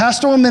 In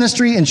pastoral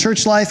ministry, in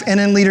church life, and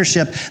in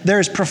leadership,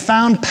 there is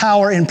profound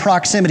power in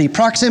proximity.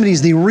 Proximity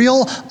is the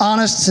real,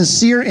 honest,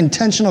 sincere,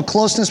 intentional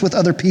closeness with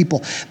other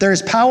people. There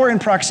is power in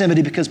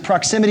proximity because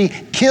proximity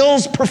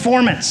kills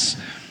performance.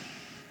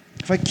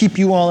 If I keep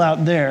you all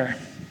out there,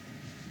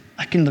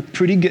 I can look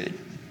pretty good.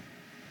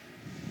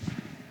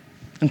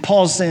 And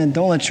Paul's saying,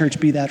 don't let church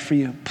be that for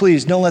you.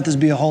 Please, don't let this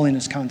be a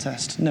holiness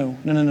contest. No.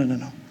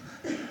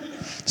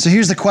 So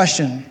here's the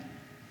question.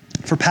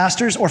 For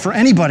pastors or for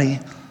anybody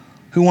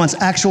who wants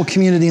actual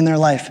community in their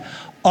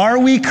life, are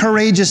we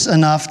courageous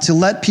enough to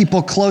let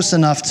people close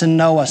enough to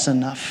know us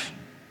enough?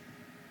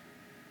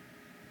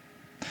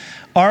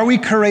 Are we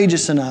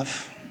courageous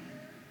enough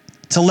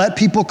to let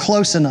people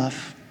close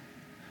enough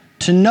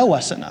to know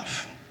us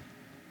enough?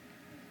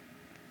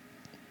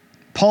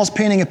 Paul's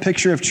painting a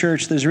picture of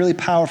church that is really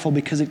powerful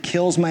because it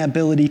kills my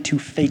ability to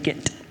fake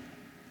it.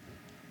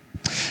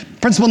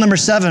 Principle number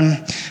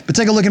 7, but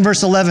take a look in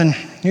verse 11.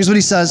 Here's what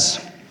he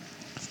says.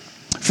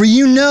 For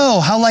you know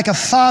how like a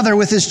father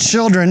with his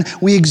children,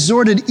 we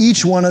exhorted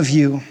each one of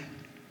you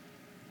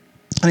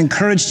and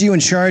encouraged you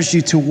and charged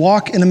you to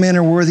walk in a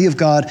manner worthy of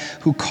God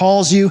who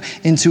calls you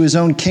into his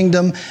own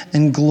kingdom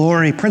and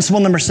glory. Principle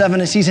number 7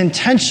 is he's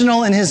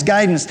intentional in his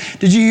guidance.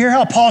 Did you hear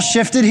how Paul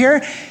shifted here?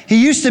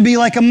 He used to be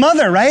like a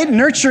mother, right?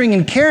 Nurturing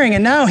and caring,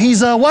 and now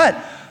he's a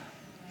what?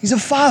 He's a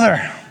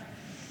father.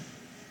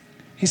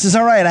 He says,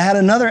 all right, I had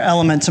another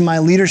element to my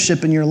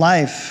leadership in your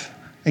life,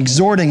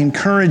 exhorting,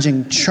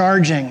 encouraging,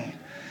 charging.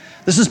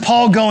 This is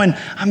Paul going,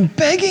 I'm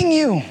begging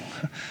you.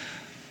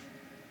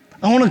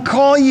 I want to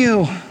call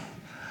you.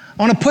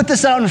 I want to put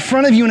this out in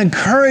front of you and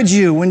encourage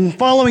you. When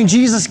following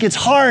Jesus gets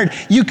hard,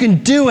 you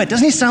can do it.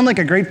 Doesn't he sound like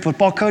a great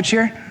football coach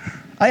here?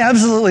 I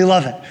absolutely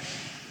love it.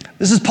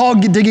 This is Paul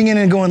digging in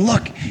and going,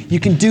 look, you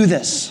can do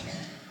this.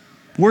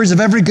 Words of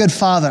every good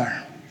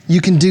father, you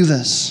can do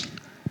this.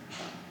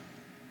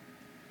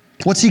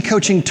 What's he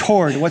coaching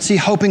toward? What's he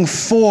hoping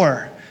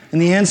for?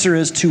 And the answer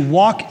is to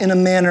walk in a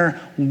manner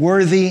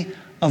worthy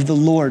of the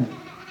Lord.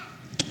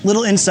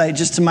 Little insight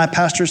just to my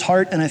pastor's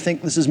heart, and I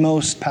think this is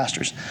most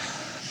pastors.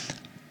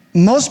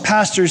 Most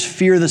pastors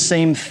fear the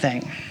same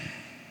thing.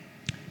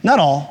 Not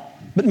all,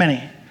 but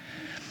many.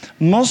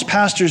 Most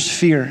pastors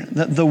fear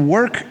that the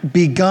work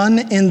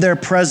begun in their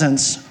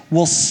presence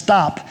will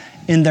stop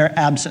in their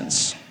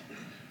absence.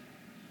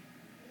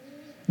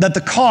 That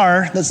the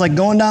car that's like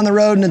going down the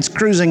road and it's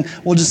cruising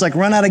will just like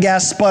run out of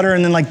gas, sputter,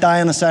 and then like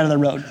die on the side of the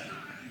road.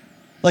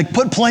 Like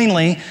put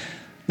plainly,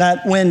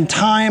 that when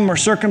time or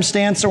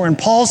circumstance, or in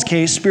Paul's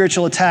case,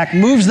 spiritual attack,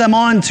 moves them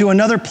on to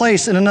another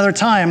place in another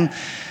time,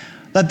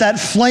 that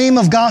flame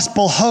of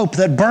gospel hope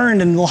that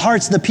burned in the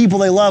hearts of the people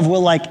they love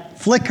will like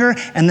flicker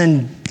and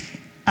then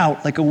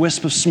out like a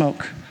wisp of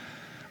smoke.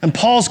 And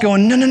Paul's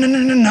going,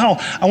 no.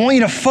 I want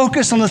you to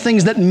focus on the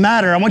things that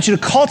matter. I want you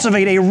to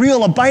cultivate a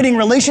real abiding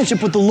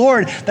relationship with the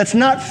Lord that's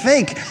not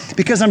fake,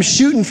 because I'm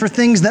shooting for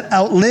things that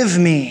outlive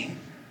me.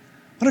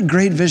 What a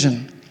great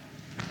vision.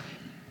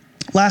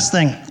 Last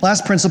thing,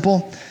 last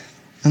principle,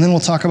 and then we'll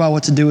talk about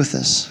what to do with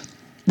this.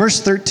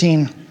 Verse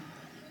 13,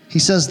 he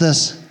says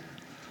this,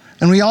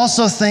 and we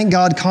also thank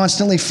God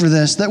constantly for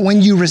this, that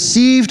when you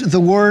received the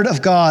word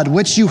of God,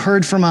 which you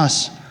heard from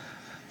us,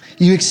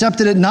 you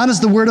accepted it not as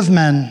the word of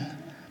men,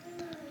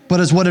 but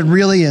as what it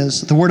really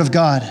is, the word of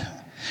God,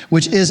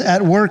 which is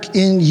at work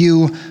in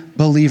you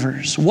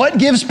believers. What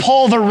gives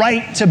Paul the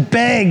right to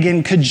beg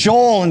and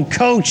cajole and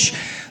coach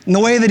in the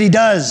way that he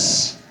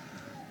does?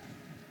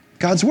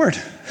 God's word.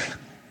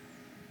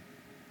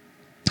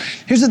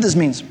 Here's what this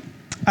means.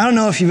 I don't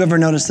know if you've ever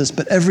noticed this,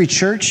 but every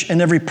church and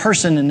every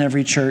person in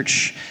every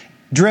church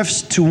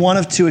drifts to one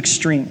of two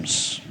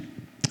extremes.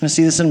 I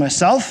see this in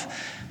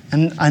myself,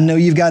 and I know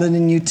you've got it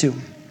in you too.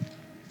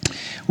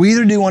 We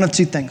either do one of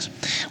two things.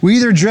 We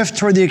either drift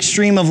toward the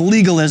extreme of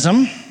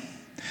legalism,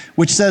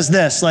 which says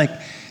this, like,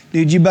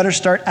 dude, you better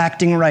start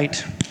acting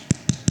right.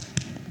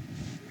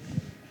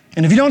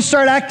 And if you don't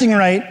start acting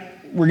right,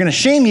 we're going to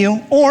shame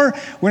you, or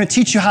we're going to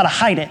teach you how to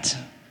hide it.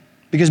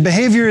 Because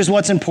behavior is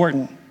what's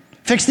important.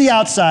 Fix the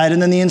outside, and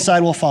then the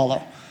inside will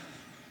follow.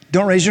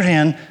 Don't raise your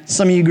hand.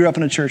 Some of you grew up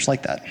in a church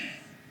like that.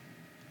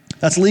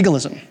 That's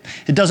legalism.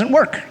 It doesn't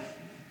work,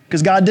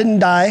 because God didn't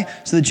die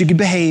so that you could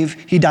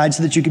behave. He died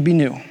so that you could be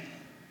new.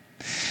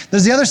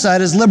 There's the other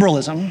side, is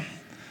liberalism.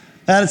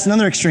 That's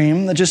another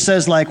extreme that just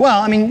says like,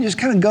 well, I mean, you just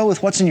kind of go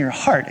with what's in your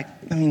heart.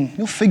 I mean,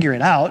 you'll figure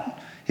it out.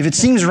 If it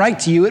seems right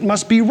to you, it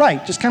must be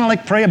right. Just kind of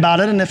like pray about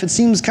it, and if it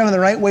seems kind of the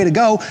right way to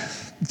go,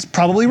 it's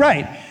probably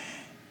right.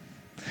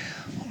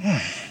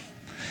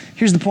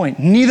 Here's the point.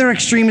 Neither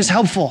extreme is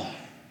helpful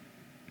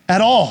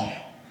at all.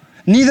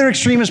 Neither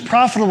extreme is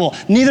profitable.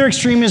 Neither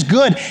extreme is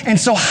good. And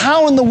so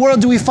how in the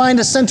world do we find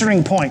a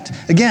centering point?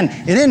 Again,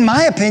 it isn't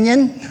my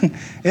opinion.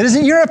 It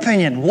isn't your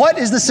opinion. What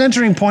is the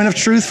centering point of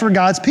truth for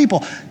God's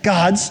people?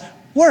 God's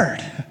word.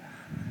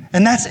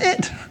 And that's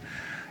it.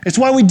 It's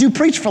why we do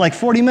preach for like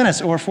 40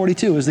 minutes, or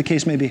 42 as the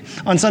case may be,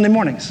 on Sunday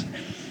mornings.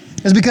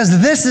 It's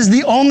because this is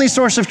the only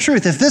source of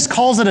truth. If this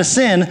calls it a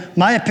sin,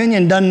 my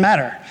opinion doesn't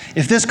matter.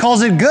 If this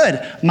calls it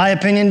good, my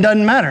opinion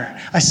doesn't matter.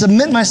 I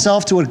submit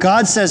myself to what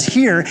God says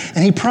here,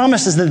 and he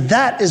promises that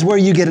that is where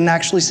you get an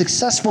actually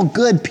successful,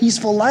 good,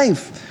 peaceful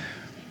life.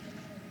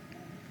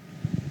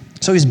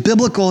 So he's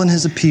biblical in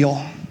his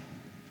appeal.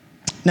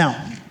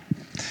 Now,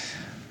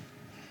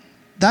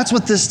 that's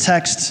what this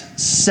text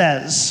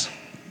says.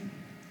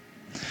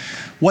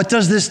 What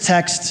does this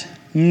text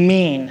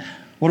mean?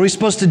 What are we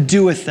supposed to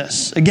do with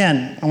this?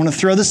 Again, I want to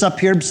throw this up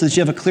here so that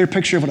you have a clear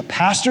picture of what a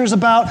pastor is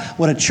about,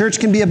 what a church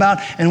can be about,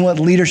 and what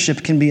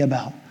leadership can be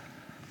about.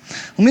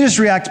 Let me just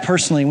react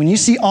personally. When you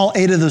see all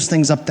 8 of those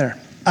things up there,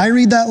 I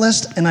read that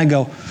list and I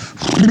go,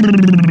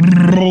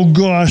 oh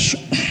gosh.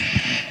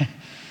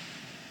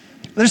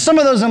 There's some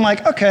of those I'm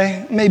like,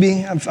 okay,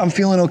 maybe, I'm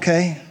feeling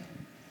okay.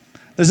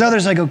 There's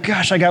others I go,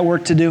 gosh, I got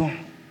work to do.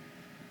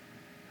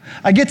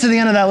 I get to the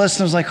end of that list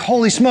and I was like,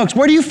 holy smokes,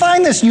 where do you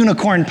find this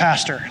unicorn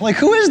pastor? Like,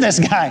 who is this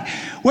guy?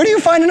 Where do you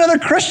find another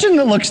Christian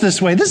that looks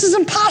this way? This is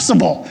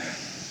impossible.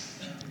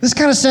 This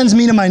kind of sends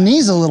me to my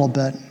knees a little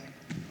bit.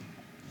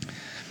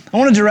 I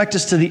want to direct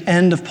us to the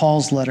end of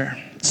Paul's letter.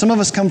 Some of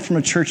us come from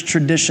a church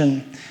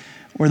tradition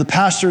where the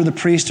pastor or the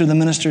priest or the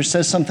minister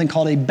says something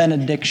called a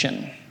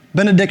benediction.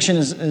 Benediction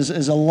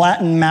is a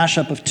Latin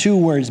mashup of 2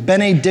 words,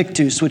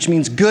 benedictus, which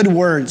means good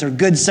words or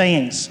good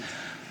sayings.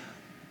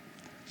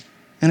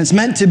 And it's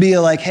meant to be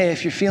like, hey,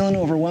 if you're feeling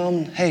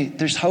overwhelmed, hey,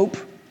 there's hope,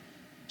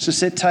 so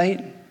sit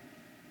tight.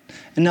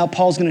 And now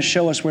Paul's going to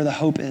show us where the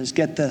hope is.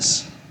 Get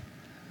this.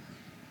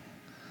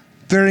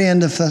 Very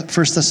end of 1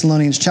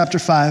 Thessalonians chapter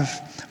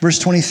 5, verse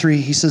 23,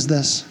 he says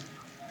this.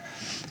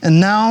 And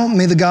now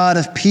may the God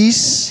of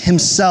peace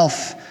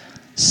himself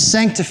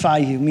sanctify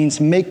you,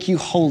 means make you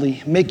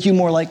holy, make you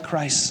more like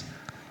Christ.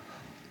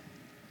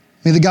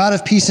 May the God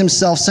of peace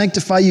himself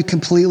sanctify you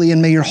completely,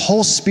 and may your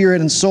whole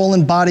spirit and soul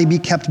and body be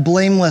kept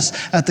blameless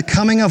at the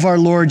coming of our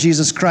Lord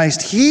Jesus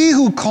Christ. He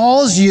who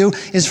calls you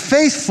is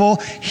faithful.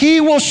 He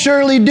will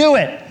surely do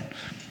it.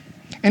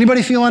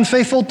 Anybody feel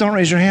unfaithful? Don't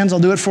raise your hands. I'll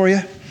do it for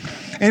you.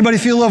 Anybody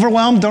feel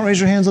overwhelmed? Don't raise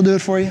your hands. I'll do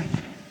it for you.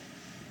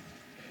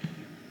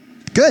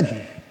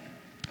 Good.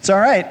 It's all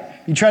right.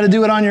 You try to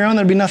do it on your own,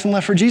 there'd be nothing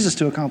left for Jesus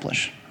to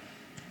accomplish.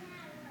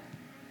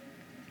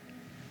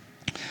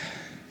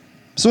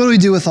 So what do we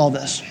do with all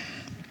this?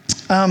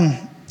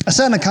 I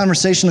sat in a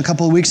conversation a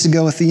couple of weeks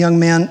ago with a young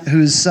man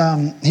who's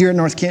here at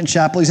North Canton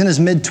Chapel. He's in his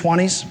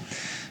mid-20s.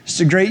 Just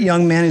a great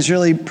young man. He's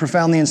really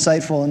profoundly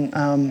insightful.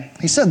 And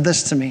he said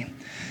this to me.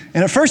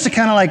 And at first it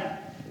kind of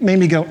like made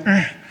me go,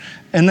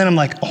 and then I'm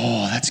like,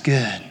 oh, that's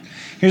good.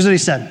 Here's what he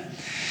said.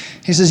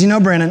 He says,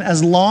 Brandon,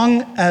 as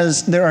long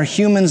as there are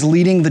humans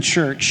leading the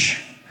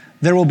church,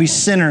 there will be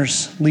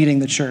sinners leading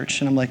the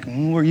church. And I'm like,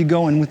 where are you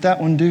going with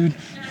that one, dude?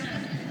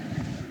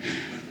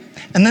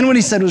 And then what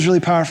he said was really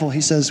powerful.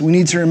 He says, we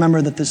need to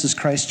remember that this is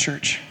Christ's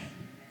church.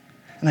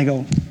 And I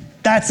go,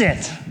 that's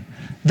it.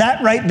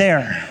 That right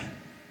there.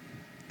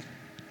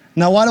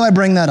 Now, why do I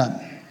bring that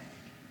up?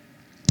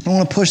 I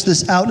want to push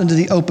this out into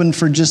the open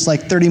for just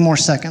like 30 more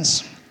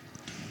seconds.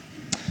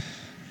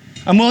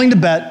 I'm willing to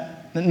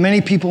bet that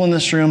many people in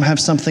this room have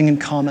something in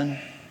common.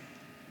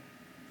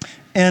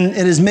 And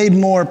it is made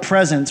more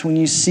present when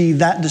you see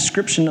that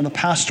description of a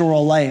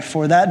pastoral life,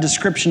 or that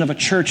description of a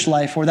church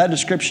life, or that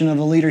description of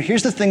a leader.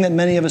 Here's the thing that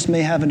many of us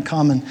may have in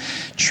common: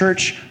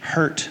 church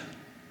hurt.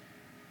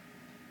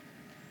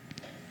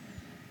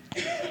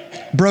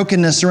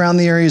 Brokenness around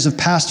the areas of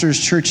pastors,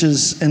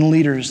 churches, and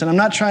leaders. And I'm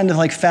not trying to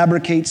like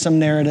fabricate some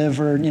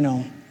narrative or,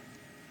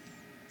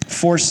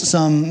 force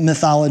some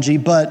mythology,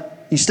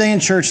 but you stay in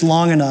church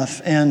long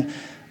enough and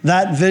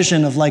that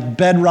vision of like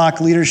bedrock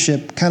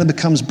leadership kind of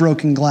becomes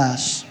broken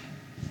glass.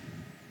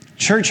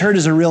 Church hurt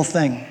is a real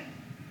thing.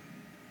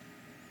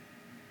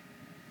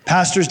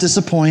 Pastors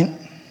disappoint,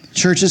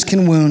 churches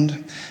can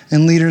wound,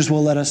 and leaders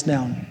will let us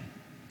down.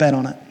 Bet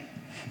on it.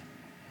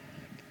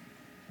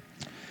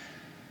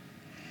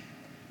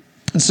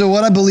 And so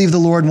what I believe the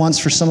Lord wants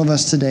for some of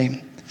us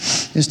today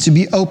is to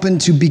be open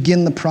to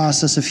begin the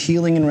process of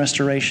healing and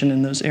restoration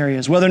in those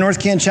areas. Whether North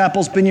Canton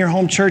Chapel's been your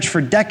home church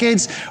for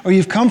decades, or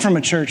you've come from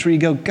a church where you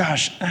go,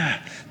 gosh,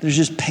 there's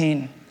just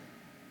pain.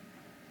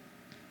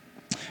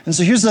 And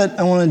so here's what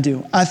I want to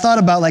do. I thought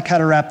about like how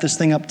to wrap this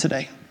thing up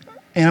today.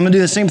 And I'm going to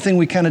do the same thing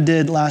we kind of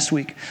did last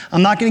week.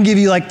 I'm not going to give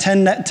you like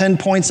 10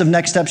 points of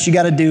next steps you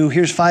got to do.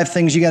 Here's 5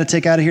 things you got to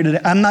take out of here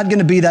today. I'm not going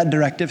to be that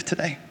directive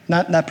today,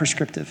 not that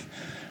prescriptive.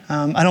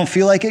 I don't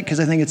feel like it because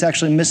I think it's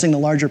actually missing the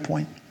larger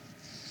point.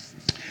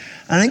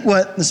 I think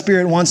what the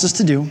Spirit wants us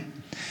to do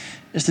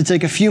is to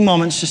take a few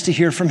moments just to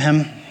hear from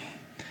Him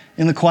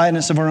in the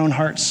quietness of our own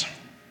hearts.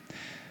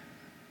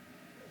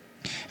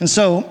 And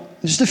so,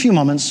 in just a few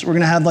moments, we're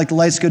going to have like the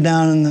lights go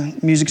down and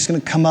the music's going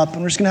to come up,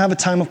 and we're just going to have a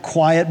time of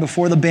quiet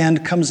before the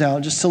band comes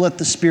out, just to let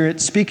the Spirit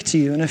speak to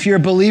you. And if you're a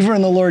believer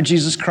in the Lord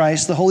Jesus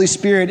Christ, the Holy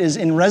Spirit is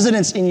in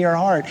residence in your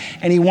heart,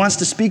 and He wants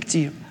to speak to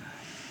you.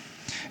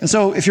 And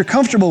so if you're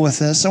comfortable with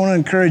this, I want to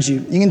encourage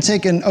you. You can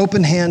take an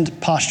open hand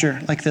posture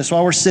like this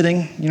while we're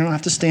sitting. You don't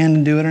have to stand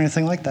and do it or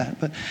anything like that,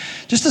 but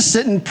just to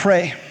sit and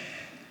pray.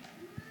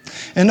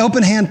 An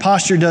open hand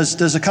posture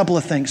does a couple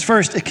of things.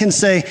 First, it can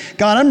say,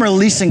 God, I'm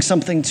releasing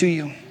something to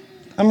you.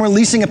 I'm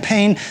releasing a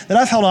pain that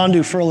I've held on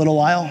to for a little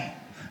while.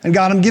 And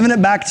God, I'm giving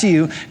it back to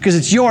you because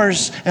it's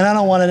yours and I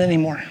don't want it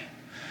anymore.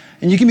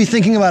 And you can be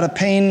thinking about a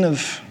pain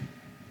of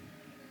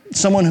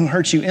someone who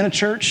hurt you in a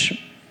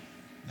church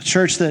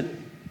that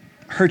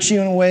hurts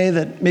you in a way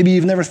that maybe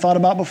you've never thought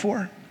about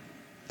before.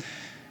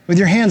 With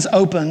your hands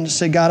open, just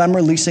say, God, I'm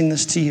releasing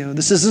this to you.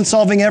 This isn't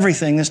solving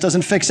everything. This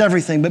doesn't fix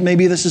everything, but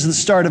maybe this is the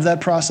start of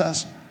that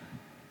process.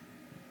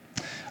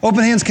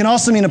 Open hands can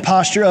also mean a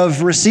posture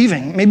of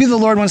receiving. Maybe the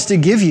Lord wants to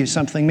give you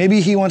something.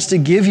 Maybe He wants to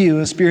give you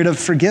a spirit of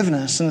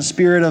forgiveness and a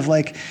spirit of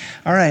like,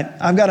 all right,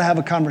 I've got to have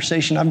a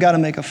conversation. I've got to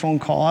make a phone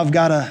call. I've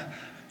got to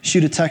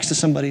shoot a text to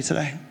somebody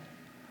today.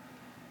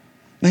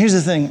 Now here's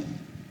the thing.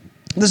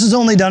 This is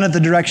only done at the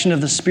direction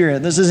of the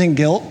Spirit. This isn't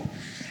guilt.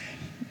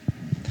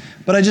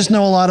 But I just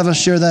know a lot of us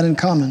share that in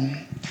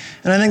common.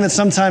 And I think that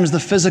sometimes the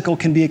physical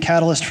can be a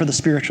catalyst for the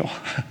spiritual.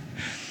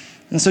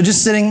 And so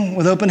just sitting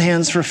with open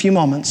hands for a few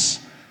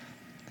moments,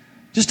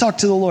 just talk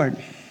to the Lord.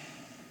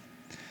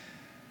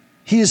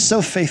 He is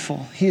so faithful.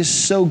 He is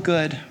so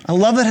good. I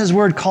love that His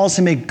word calls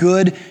Him a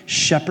good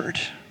shepherd.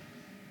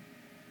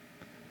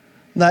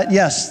 That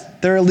yes,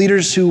 there are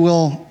leaders who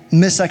will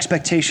miss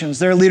expectations.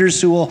 There are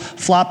leaders who will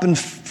flop and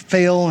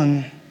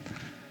fail,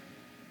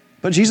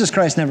 but Jesus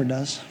Christ never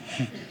does.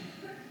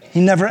 He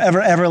never,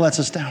 ever, ever lets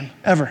us down,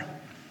 ever.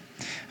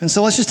 And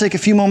so let's just take a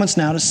few moments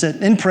now to sit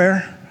in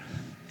prayer,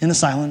 in the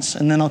silence,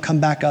 and then I'll come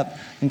back up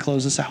and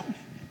close this out.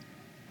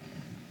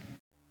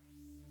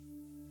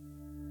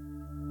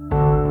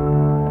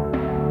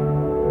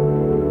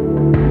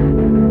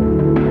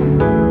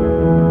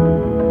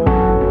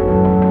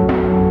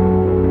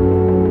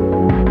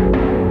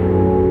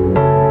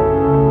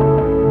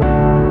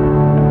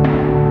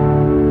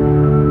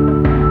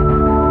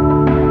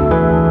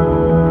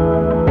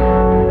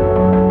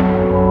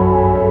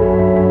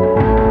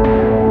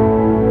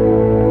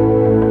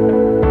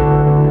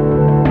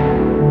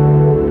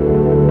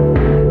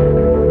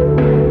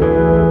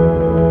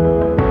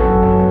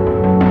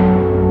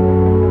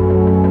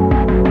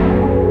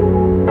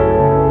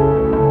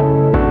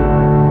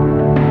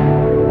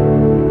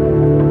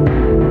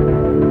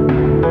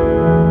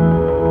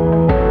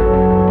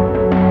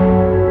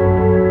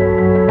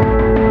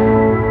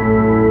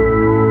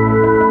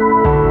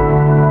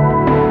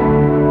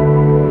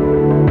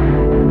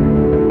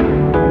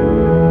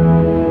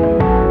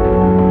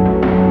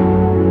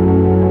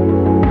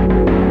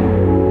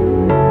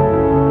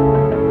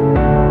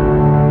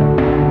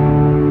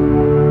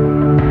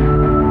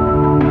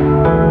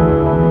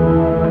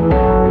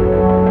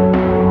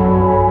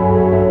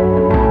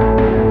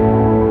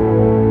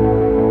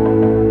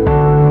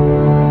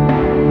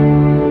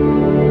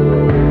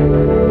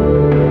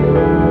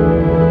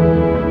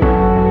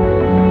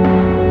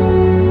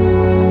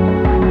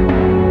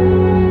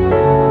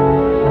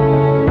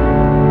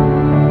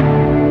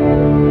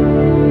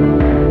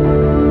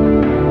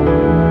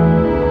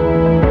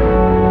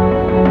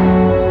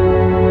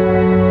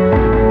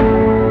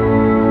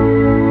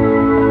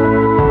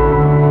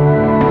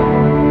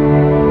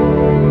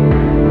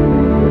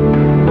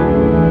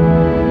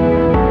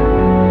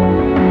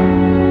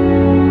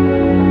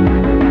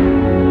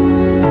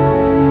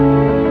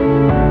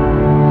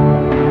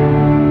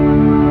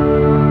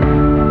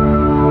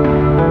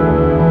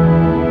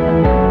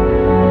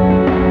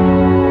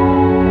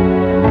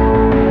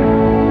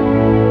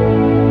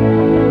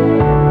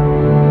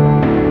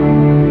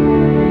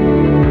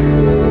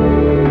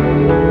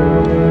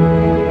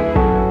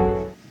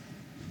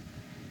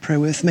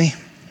 with me?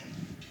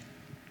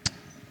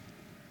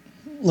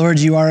 Lord,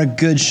 you are a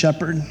good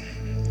shepherd.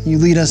 You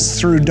lead us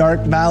through dark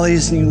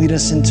valleys and you lead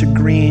us into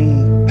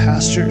green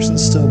pastures and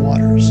still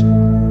waters.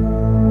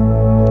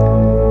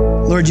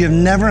 Lord, you have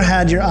never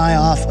had your eye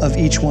off of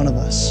each one of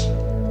us.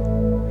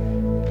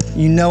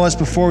 You know us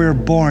before we were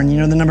born. You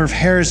know the number of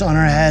hairs on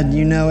our head.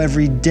 You know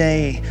every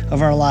day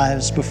of our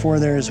lives before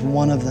there is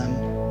one of them.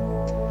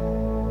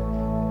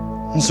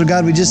 And so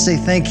God, we just say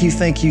thank you,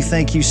 thank you,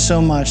 thank you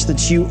so much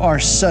that you are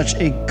such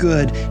a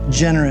good,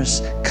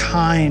 generous,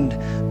 kind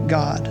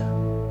God.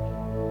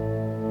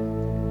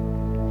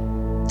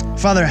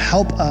 Father,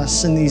 help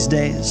us in these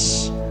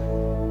days.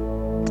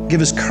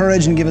 Give us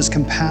courage and give us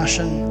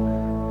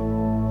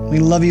compassion. We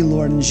love you,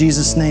 Lord. In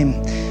Jesus'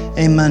 name,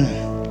 amen.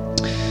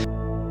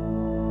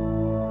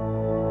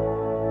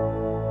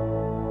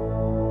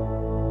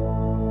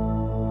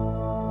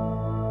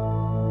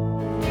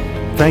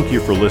 Thank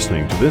you for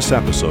listening to this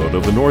episode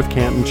of the North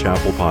Canton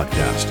Chapel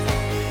Podcast.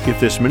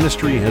 If this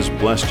ministry has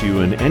blessed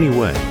you in any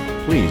way,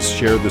 please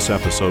share this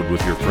episode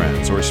with your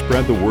friends or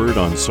spread the word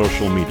on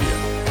social media.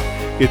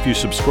 If you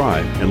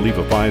subscribe and leave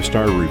a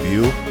 5-star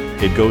review,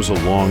 it goes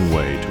a long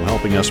way to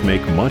helping us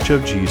make much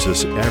of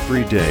Jesus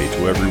every day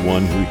to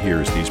everyone who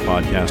hears these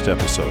podcast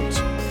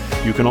episodes.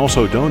 You can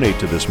also donate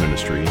to this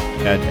ministry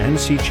at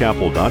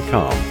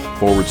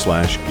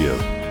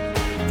ncchapel.com/give.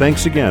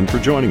 Thanks again for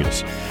joining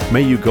us.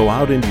 May you go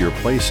out into your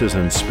places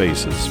and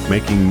spaces,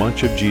 making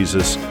much of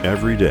Jesus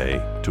every day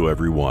to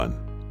everyone.